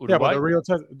don't Uruguay. Yeah, but the real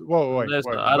test. Wait.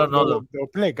 I don't know. They'll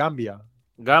play Gambia.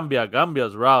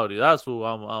 Gambia's rowdy. That's who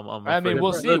I'm I mean,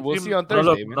 we'll see. We'll see on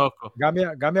Thursday.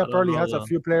 Gambia probably has a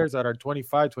few players that are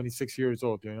 25, 26 years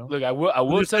old. Look, I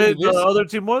will tell you this. The other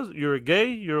team was you're gay.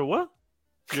 You're what?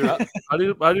 How do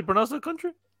you pronounce that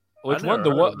country? Which one?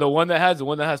 The one that has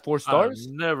 4 stars.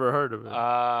 I've never heard of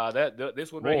it.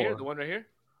 This one right here. The one right here.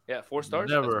 Yeah, 4 stars.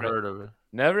 Never heard of it.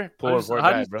 Never. Poor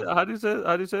guy, bro. How do you say it?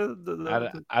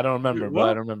 I don't remember, bro. I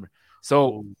don't remember.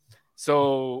 So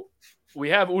we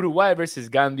have Uruguay versus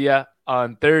Gambia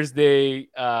on Thursday.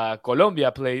 Colombia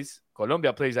plays,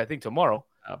 I think, tomorrow.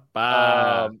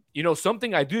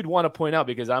 Something I did want to point out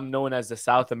because I'm known as the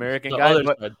South American guy,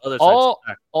 but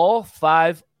all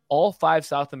five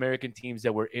South American teams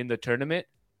that were in the tournament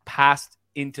passed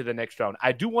into the next round.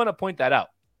 I do want to point that out.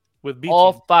 With B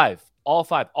all teams. five,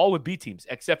 all with B teams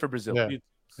except for Brazil.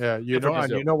 Yeah. You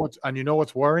know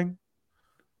what's worrying?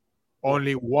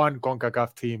 Only one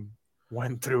CONCACAF team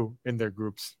went through in their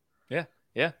groups. Yeah.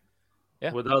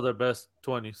 Without their best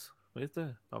 20s.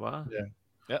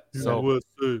 Yeah. So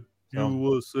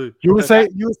USA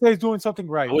is doing something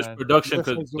right. I wish production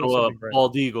could throw a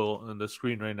bald eagle on the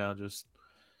screen right now, just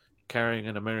carrying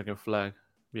an American flag.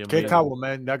 Kate Cowell,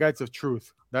 man, that guy's the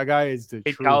truth. That guy is the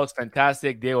truth. Kate Cowell is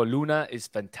fantastic. Diego Luna is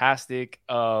fantastic.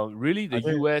 Really, the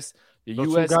US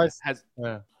has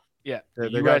the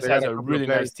US has a really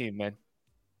nice team, man.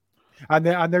 And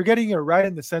they're getting it right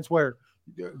in the sense where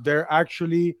they're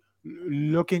actually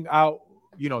looking out.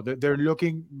 They're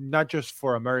looking not just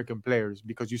for American players,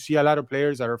 because you see a lot of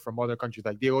players that are from other countries,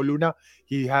 like Diego Luna.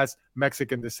 He has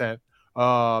Mexican descent.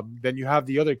 Then you have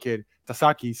the other kid,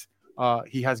 Tasakis.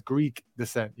 He has Greek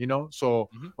descent. So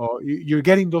you're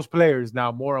getting those players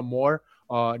now more and more.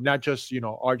 Not just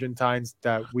Argentines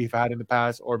that we've had in the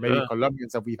past, or maybe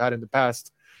Colombians that we've had in the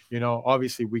past.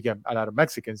 Obviously we get a lot of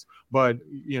Mexicans, but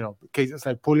cases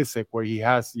like Pulisic, where he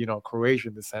has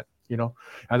Croatian descent.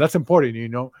 And that's important.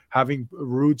 Having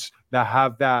roots that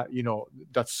have that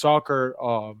that soccer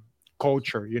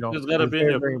culture. It's gotta be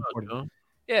very important.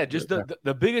 Yeah, just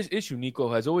the biggest issue, Nico,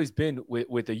 has always been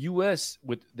with the U.S.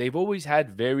 They've always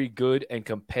had very good and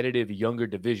competitive younger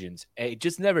divisions. It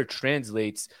just never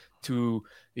translates to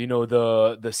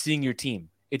the senior team.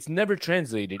 It's never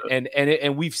translated,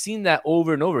 and we've seen that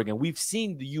over and over again. We've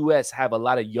seen the U.S. have a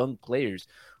lot of young players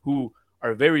who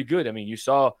are very good. I mean, you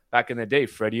saw back in the day,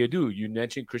 Freddie Adu. You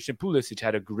mentioned Christian Pulisic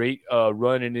had a great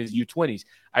run in his U20s.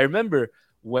 I remember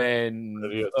when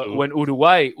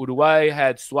Uruguay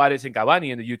had Suarez and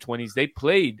Cavani in the U20s, they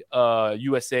played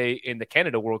USA in the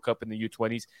Canada World Cup in the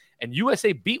U20s, and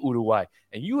USA beat Uruguay.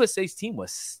 And USA's team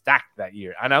was stacked that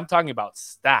year. And I'm talking about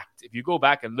stacked. If you go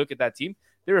back and look at that team,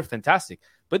 they were fantastic.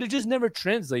 But it just never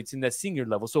translates in that senior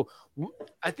level. So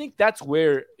I think that's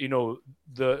where,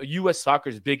 the U.S.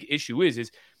 soccer's big issue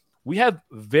is we have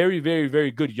very, very,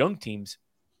 very good young teams.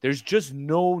 There's just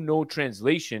no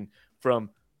translation from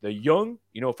the young,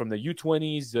 from the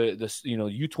U20s, the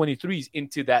U23s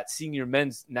into that senior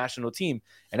men's national team.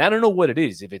 And I don't know what it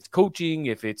is, if it's coaching,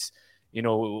 if it's,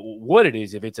 what it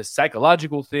is, if it's a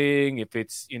psychological thing, if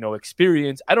it's,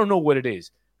 experience. I don't know what it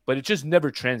is, but it just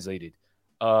never translated.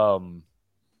 And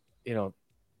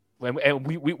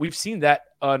we've seen that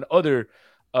on other,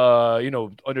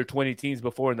 under 20 teams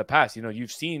before in the past.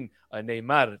 You've seen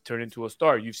Neymar turn into a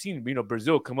star. You've seen,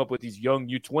 Brazil come up with these young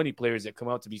U20 players that come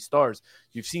out to be stars.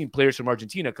 You've seen players from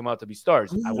Argentina come out to be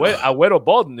stars. Agüero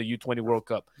balled in the U20 World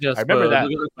Cup. Yes, I remember that.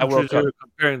 World Cup.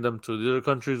 Comparing them to the other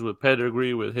countries with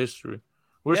pedigree, with history.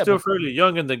 We're still fairly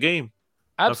young in the game.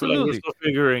 Absolutely. I feel like we're still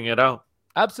figuring it out.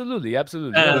 Absolutely.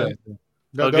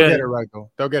 They'll get it right, though.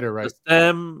 They'll get it right.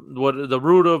 The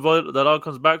root of it that all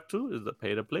comes back to is the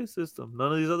pay-to-play system.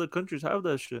 None of these other countries have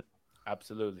that shit.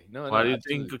 Absolutely. Why do you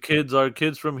think our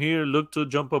kids from here look to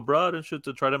jump abroad and shit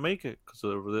to try to make it? Because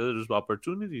there's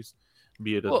opportunities,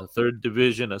 be it in a third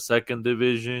division, a second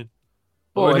division.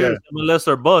 MLS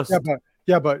or bust.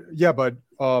 But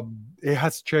it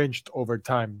has changed over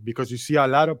time, because you see a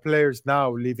lot of players now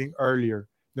leaving earlier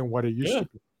than what it used to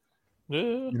be.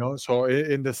 Yeah. So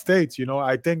in the States,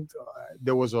 I think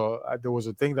there was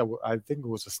a thing that I think it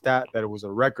was a stat that it was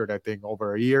a record. I think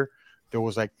over a year there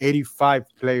was like 85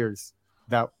 players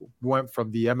that went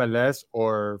from the MLS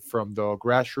or from the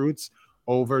grassroots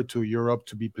over to Europe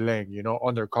to be playing,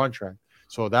 under contract.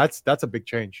 So that's a big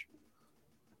change.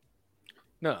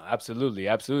 No, absolutely.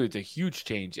 It's a huge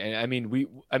change, and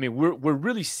we're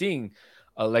really seeing,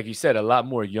 like you said, a lot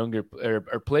more younger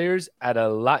players at a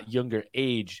lot younger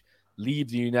age leave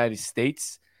the United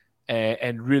States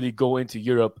and really go into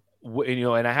Europe.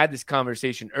 And I had this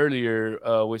conversation earlier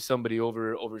with somebody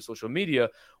over social media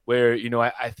where,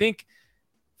 I think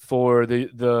for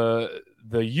the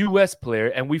U.S. player,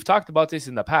 and we've talked about this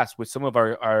in the past with some of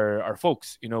our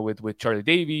folks, with Charlie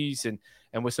Davies and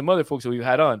with some other folks that we've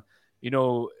had on,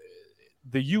 the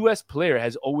U.S. player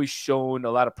has always shown a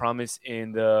lot of promise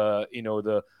in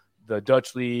the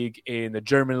Dutch league, in the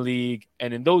German league,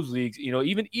 and in those leagues,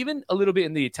 even a little bit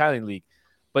in the Italian league,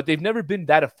 but they've never been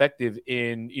that effective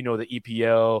in, the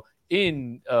EPL,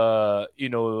 in, La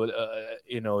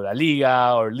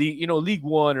Liga or League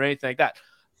One or anything like that,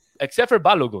 except for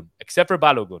Balogun.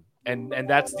 And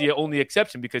that's the only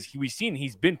exception, because we've seen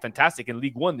he's been fantastic in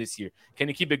League One this year. Can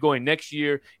he keep it going next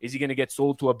year? Is he going to get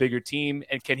sold to a bigger team?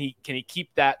 And can he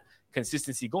keep that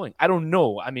consistency going? I don't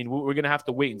know. I mean, we're gonna have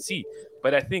to wait and see.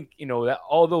 But I think that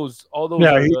all those.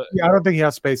 Yeah, I don't think he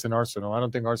has space in Arsenal. I don't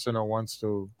think Arsenal wants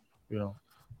to.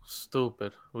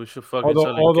 Stupid. We should fucking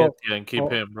sell Nketiah and keep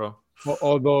him, bro.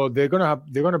 Although they're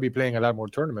gonna be playing a lot more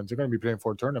tournaments. They're gonna be playing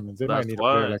 4 tournaments. They might need a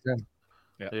player like him.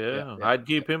 Yeah. I'd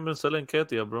keep him and sell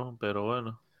Nketiah, bro. Pero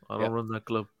bueno, I don't run that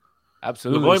club.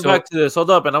 Absolutely. But going back to this,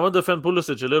 hold up, and I want to defend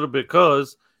Pulisic a little bit,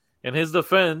 because in his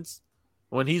defense,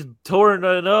 when he's torn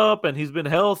it up and he's been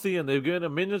healthy and they've given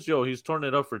him minutes, he's torn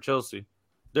it up for Chelsea.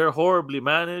 They're horribly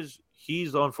managed.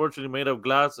 He's unfortunately made of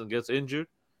glass and gets injured,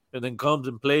 and then comes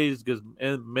and plays, gets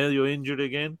medio injured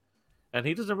again, and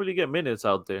he doesn't really get minutes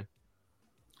out there.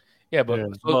 Yeah,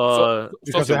 but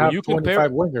because they have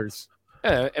 25 wingers.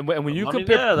 Yeah, and when you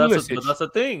compare Pulisic, that's the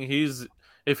thing. He's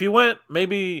If he went,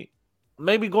 maybe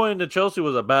going to Chelsea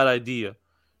was a bad idea.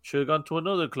 Should have gone to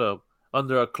another club.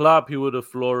 Under a Klopp, he would have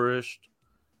flourished.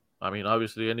 I mean,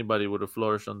 obviously, anybody would have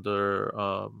flourished under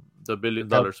the $1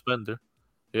 billion spender.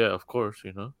 Yeah, of course,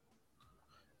 no,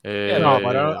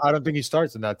 but I don't think he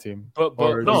starts in that team. No, of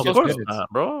course not,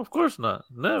 bro. Of course not.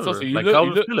 Never. So like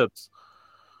Calvin Phillips.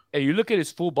 Hey, you look at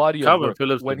his full body of work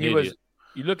when he was.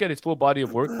 You look at his full body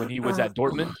of work when he was at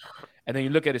Dortmund, and then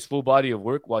you look at his full body of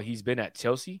work while he's been at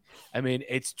Chelsea. I mean,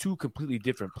 it's two completely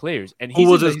different players. And who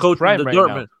was his coach under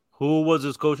Dortmund? Who was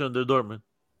his coach under Dortmund?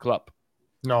 Klopp.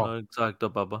 No,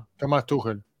 exacto, Papa. Thomas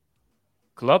Tuchel.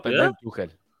 Klopp and then Tuchel.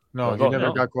 No, he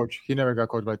never got coached. He never got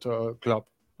coached by Klopp.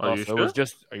 Are you sure?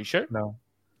 Are you sure? No.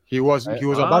 He was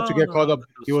about to get called up.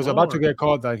 He was about to get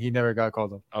called that he never got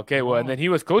called up. Okay, well, and then he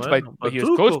was coached by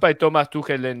Thomas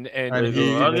Tuchel and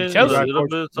Chelsea.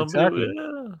 Exactly.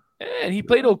 And he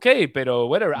played okay, pero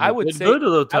whatever. I would say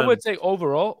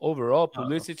overall,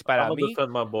 Pulisic para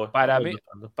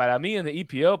mí in the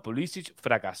EPL, Pulisic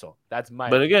fracasó. That's my.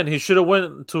 But again, he should have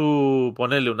went to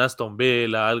ponerle un Aston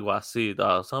Villa, algo así,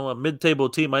 some mid-table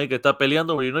team ahí que está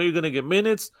peleando where you know you're gonna get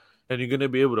minutes and you're gonna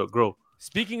be able to grow.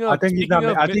 Speaking of, I think he's not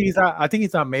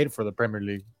made for the Premier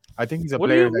League. I think he's a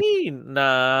player. What do you mean?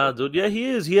 Nah, dude. Yeah, he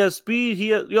is. He has speed.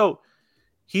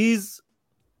 He's.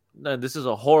 Nah, this is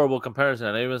a horrible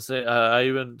comparison.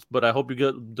 But I hope you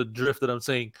get the drift that I'm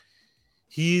saying.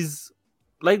 He's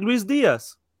like Luis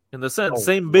Diaz in the sense,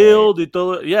 same build.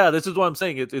 Yeah, this is what I'm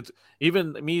saying. It's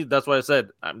even me. That's why I said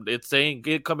it's saying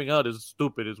it coming out is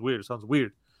stupid. It's weird. It sounds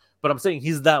weird, but I'm saying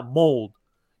he's that mold.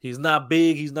 He's not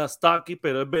big. He's not stocky,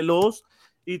 pero es veloz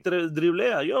y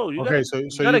driblea. You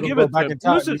gotta give it back in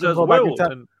time.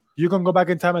 You can go back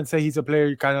in time and say he's a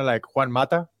player kind of like Juan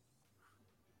Mata.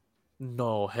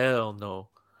 No, hell no.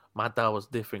 Mata was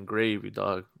different gravy,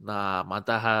 dog. Nah,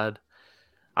 Mata had.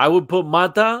 I would put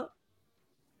Mata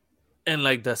in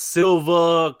like the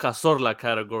Silva, Cazorla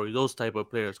category. Those type of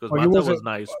players because Mata was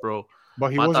nice, bro.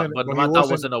 But Mata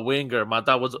wasn't a winger.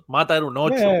 Mata era un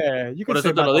ocho. Yeah, you can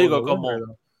say Mata was a winger,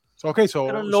 so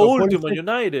lo último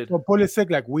United. So Pulisic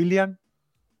like William.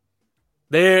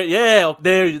 There.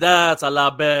 That's a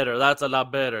lot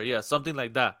better. Yeah, something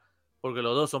like that. Porque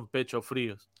los dos son pecho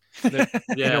fríos.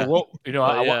 Yeah.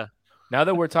 Now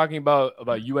that we're talking about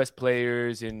U.S.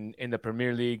 players in the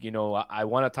Premier League, I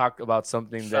want to talk about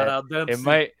something it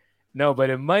might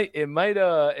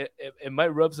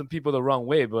rub some people the wrong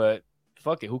way, but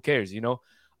fuck it, who cares?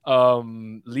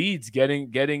 Leeds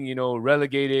getting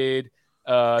relegated.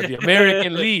 The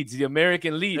American Leeds, I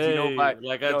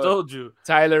told you,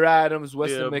 Tyler Adams,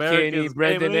 Weston McKennie,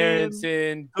 Brendan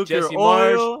Aronson, Jesse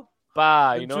Marsh,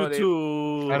 and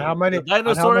how many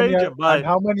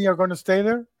are going to stay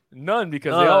there? None,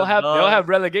 because they all have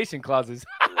relegation clauses.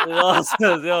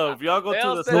 If y'all go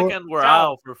to the second, we're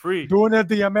out for free. Doing it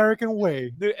the American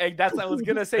way. Dude, that's what I was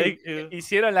gonna say.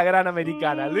 Hicieron la gran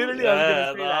americana. Literally,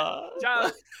 I was gonna say that. Ciao.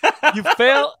 You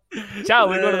fail. Ciao.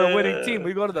 We go to the winning team.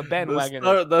 We go to the bandwagon.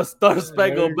 The Star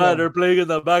Spangled Banner playing in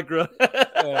the background.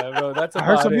 Yeah, bro. That's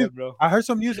about it, bro. I heard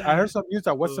some news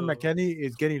that Weston McKennie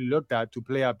is getting looked at to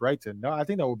play at Brighton. No, I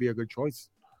think that would be a good choice.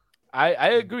 I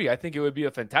agree. I think it would be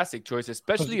a fantastic choice,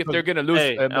 especially if they're going to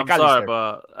lose. I'm sorry,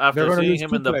 but after seeing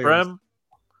him in the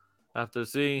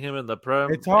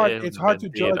Prem, it's hard to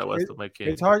judge.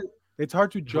 It's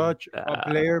hard to judge a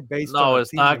player based. No,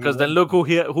 it's not, because then look who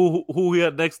he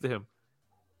had next to him.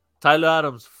 Tyler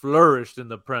Adams flourished in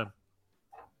the Prem.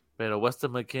 Pero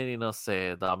Weston McKennie, no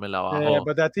sé, dame la bajo. Yeah,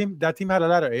 but that team had a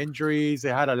lot of injuries. They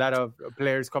had a lot of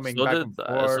players coming back and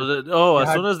forth.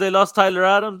 As soon as they lost Tyler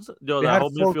Adams, that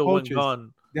whole midfield went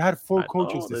gone. They had 4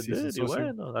 coaches this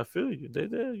season. I feel you. They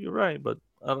did. You're right, but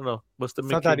I don't know. It's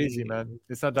not that easy, man.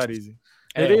 It's not that easy.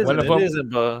 It isn't,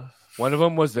 but one of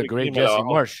them was the great Jesse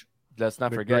Marsh. Let's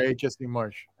not forget. Great Jesse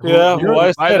Marsh. Yeah, who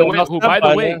by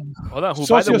the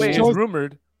way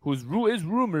is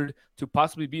rumored to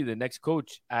possibly be the next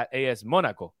coach at AS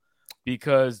Monaco,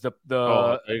 because the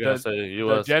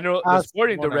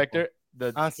sporting director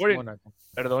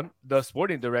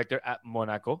at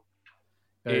Monaco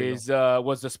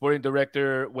was the sporting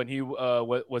director when he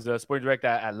was the sporting director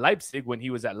at Leipzig when he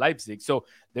was at Leipzig. So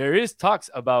there is talks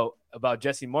about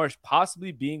Jesse Marsh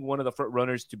possibly being one of the front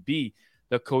runners to be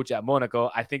the coach at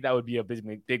Monaco. I think that would be a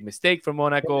big mistake for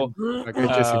Monaco.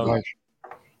 Jesse Marsh.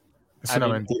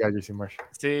 Jesse Marsh.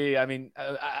 See, I mean,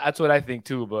 that's what I think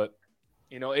too. But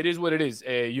it is what it is.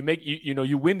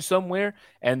 You win somewhere,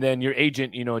 and then your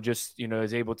agent,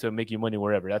 is able to make you money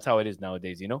wherever. That's how it is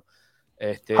nowadays. I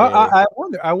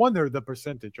wonder the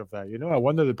percentage of that. I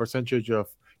wonder the percentage of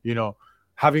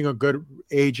having a good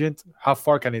agent, how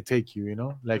far can it take you? You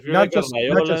know, like not just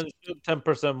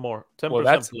 10% more, 10%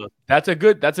 plus. That's a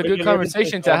good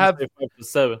conversation to have. 5 to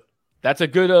 7. That's a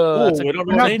good. That's a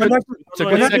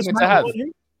good segment to have.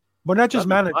 But not just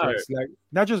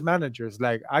managers,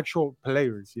 like actual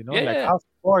players. You know, like how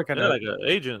far can like an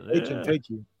agent take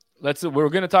you? We're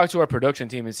gonna talk to our production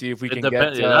team and see if we can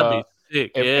get. That'd be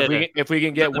sick. If we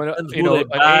can get one, an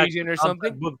agent or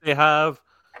something. Book they have.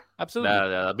 Absolutely. Yeah,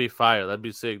 that'd be fire. That'd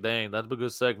be sick. Dang, that'd be a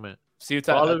good segment. See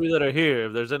for all of you that are here,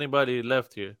 if there's anybody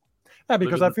left here. Yeah,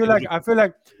 because I feel like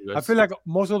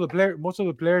most of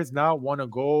the players now want to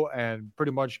go and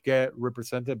pretty much get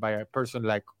represented by a person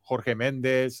like Jorge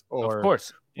Mendes or of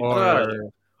course,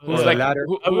 who's like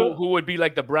who would be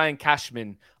like the Brian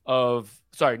Cashman of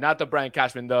not the Brian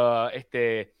Cashman,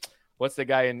 what's the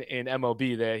guy in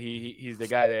MLB there? He's the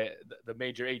guy that the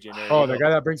major agent. The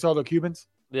guy that brings all the Cubans.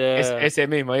 Yeah, ese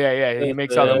mismo. Yeah. He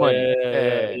makes all the money.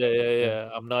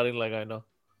 Yeah. I'm nodding like I know.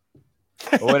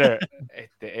 Whatever.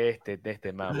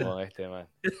 Este man.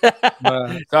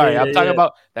 Sorry, I'm talking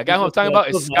about the guy who I'm talking about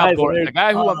is Scott Boras. The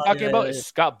guy who I'm talking about is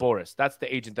Scott Boras. That's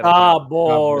the agent that I'm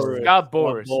Boras. Scott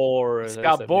Boras,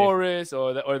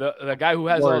 or the guy who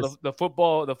has all the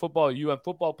football UN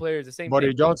football players. The same.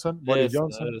 Boris Johnson. Boris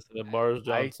Johnson.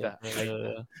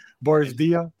 Yeah. Boris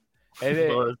Díaz.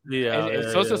 El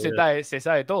socio se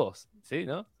sabe todos, ¿sí?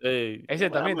 ¿No? Hey, ese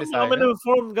también te sabe. I'm an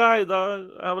informed guy, dog.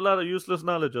 I have a lot of useless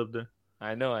knowledge up there.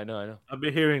 I know. I've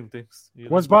been hearing things.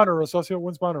 When's Bonnero, socio?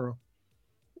 When's Bonnero?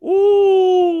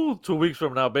 Ooh, 2 weeks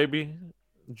from now, baby.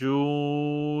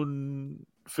 June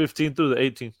 15th through the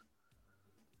 18th.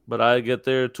 But I get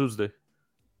there Tuesday.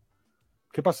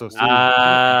 ¿Qué pasó,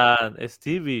 Stevie? It's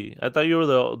TV. I thought you were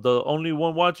the only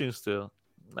one watching still.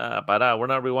 Nah, para. We're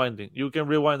not rewinding. You can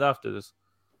rewind after this.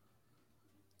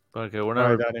 Okay, we're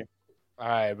not. All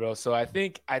right, bro. So I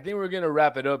think we're gonna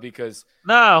wrap it up because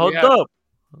hold up.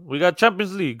 We got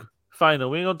Champions League final.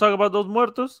 We ain't gonna talk about those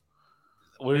muertos.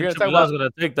 We're gonna talk about. Gonna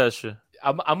take that shit.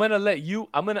 I'm gonna let you.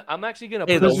 I'm actually gonna.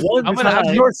 I'm gonna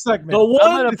have your segment. The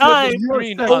one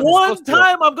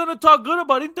time I'm gonna talk good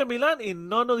about Inter Milan in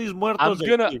none of these muertos.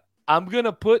 I'm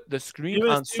gonna put the screen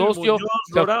on Socio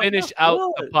to finish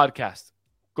out the podcast.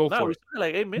 Go for it.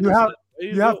 Like 8 minutes.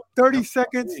 You have 30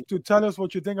 seconds to tell us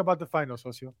what you think about the final,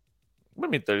 Socio. What do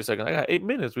you mean 30 seconds? I got 8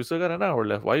 minutes. We still got an hour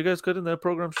left. Why you guys cutting that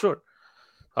program short?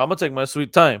 I'm going to take my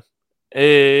sweet time.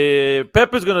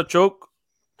 Pep is going to choke.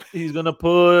 He's going to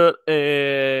put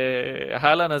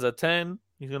Haaland as a 10.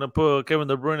 He's going to put Kevin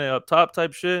De Bruyne up top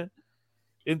type shit.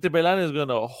 Inter Milan is going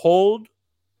to hold,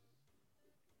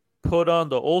 put on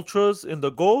the Ultras in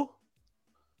the goal,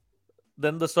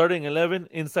 then the starting 11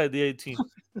 inside the 18.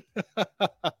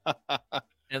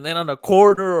 And then on a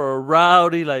corner or a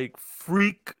rowdy, like,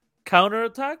 freak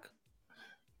counterattack.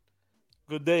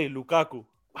 Good day, Lukaku.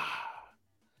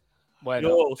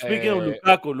 Bueno, speaking of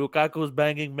Lukaku's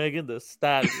banging Megan Thee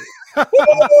Stallion. I'm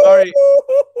sorry.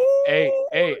 Hey,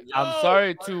 I'm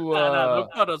sorry to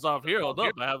look cut us off here. Hold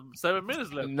up. I have 7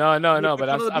 minutes left. No, but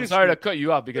I'm sorry to cut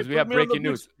you off because we have breaking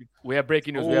news. We have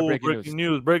breaking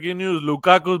news. Breaking news.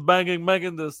 Lukaku's banging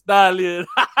Megan Thee Stallion.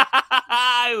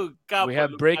 We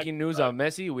have breaking news on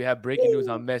Messi.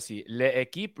 Le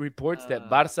Equipe reports that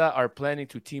Barca are planning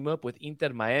to team up with Inter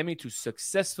Miami to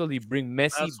successfully bring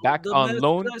Messi back on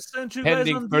loan,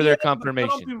 pending further confirmation.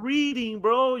 Don't be reading,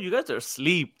 bro. You guys are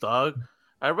asleep, dog.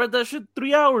 I read that shit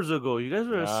 3 hours ago. You guys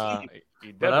are asleep.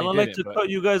 But I don't like to cut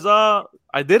you guys off.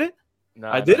 I did it?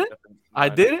 I did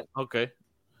it? Okay.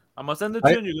 I'm going to send it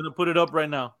to you and you're going to put it up right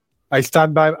now. I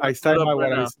stand by what I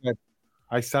said.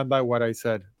 I stand by what I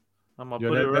said. I'm going to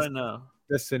put it right now.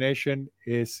 Destination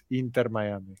is Inter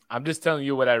Miami. I'm just telling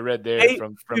you what I read there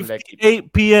from Lecky.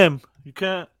 8 p.m. You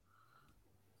can't.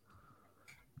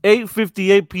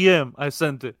 8:58 p.m. I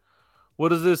sent it. What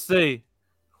does this say?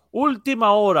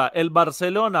 Última hora. El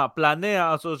Barcelona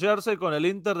planea asociarse con el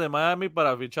Inter de Miami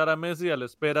para fichar a Messi a la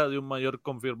espera de una mayor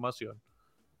confirmación.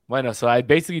 Bueno, so I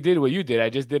basically did what you did. I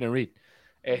just didn't read.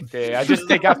 I just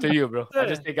take after you, bro. I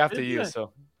just take after you,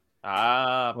 so.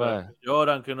 Pero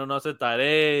lloran que uno no hace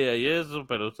tarea y eso,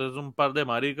 pero ustedes son un par de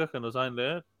maricas que no saben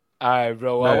leer. All right,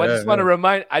 bro. Well, I just want to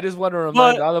remind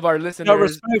all of our listeners. How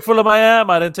respectful I am.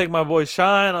 I didn't take my voice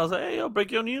shine. I was like, hey, yo,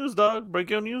 break your news, dog.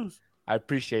 Break your news. I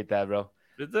appreciate that, bro.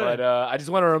 But I just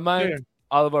want to remind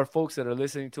all of our folks that are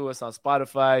listening to us on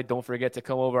Spotify, don't forget to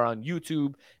come over on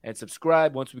YouTube and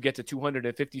subscribe. Once we get to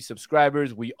 250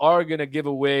 subscribers, we are going to give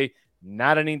away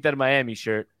not an Inter Miami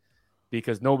shirt,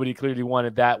 because nobody clearly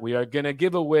wanted that. We are going to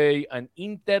give away an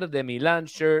Inter de Milan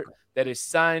shirt that is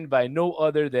signed by no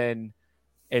other than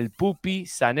El Pupi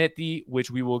Zanetti,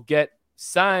 which we will get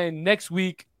signed next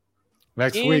week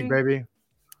Next week, baby.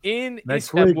 In Next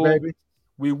Istanbul, week, baby.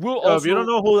 We will also. If you don't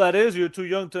know who that is, you're too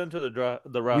young to enter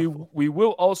the raffle. We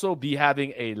will also be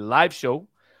having a live show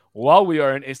while we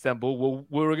are in Istanbul.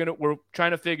 We're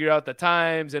trying to figure out the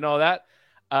times and all that.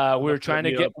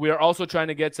 We're also trying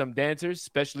to get some dancers,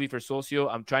 especially for Socio.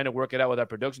 I'm trying to work it out with our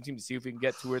production team to see if we can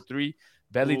get 2 or 3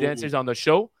 belly dancers on the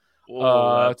show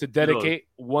to dedicate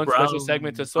one special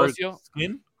segment to Socio.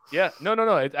 Skin? Yeah, no. with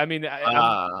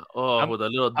a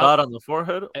little dot on the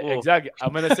forehead. Exactly.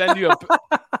 I'm gonna send you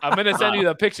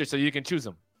the picture so you can choose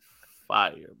them.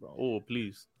 Fire, bro. Oh,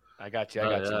 please. I got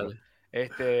you.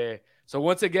 So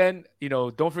once again,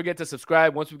 don't forget to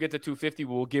subscribe. Once we get to 250,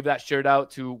 we'll give that shirt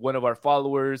out to one of our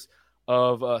followers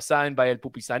of signed by El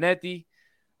Pupi Zanetti.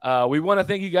 We want to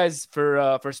thank you guys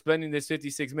for spending this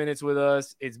 56 minutes with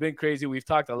us. It's been crazy. We've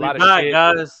talked a lot of shit.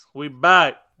 Guys. We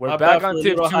back. We're back on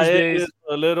Tip Tuesdays.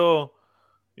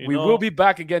 We will be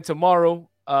back again tomorrow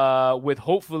with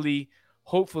hopefully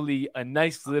a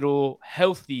nice little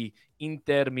healthy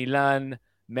Inter Milan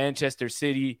Manchester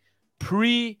City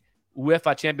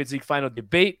pre-UEFA Champions League final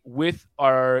debate with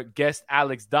our guest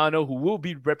Alex Dano, who will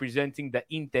be representing the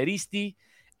Interisti.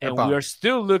 And we are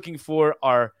still looking for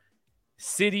our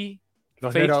City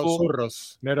faithful.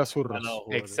 Nera Surros.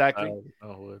 Exactly. I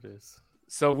know who it is.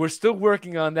 So we're still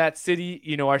working on that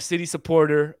City, our City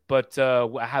supporter, but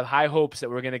I have high hopes that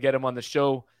we're going to get him on the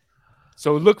show.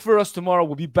 So look for us tomorrow.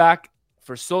 We'll be back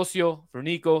for Socio, for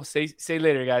Nico. Say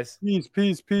later, guys. Peace,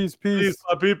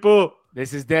 my people.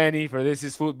 This is Danny for This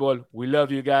Is Football. We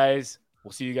love you guys.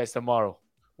 We'll see you guys tomorrow.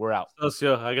 We're out.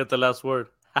 Socio, I got the last word.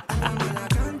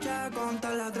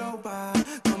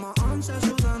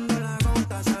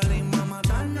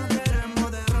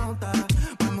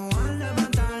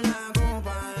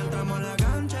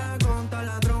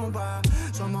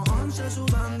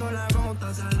 Sudando la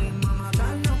gota, salimos a matar.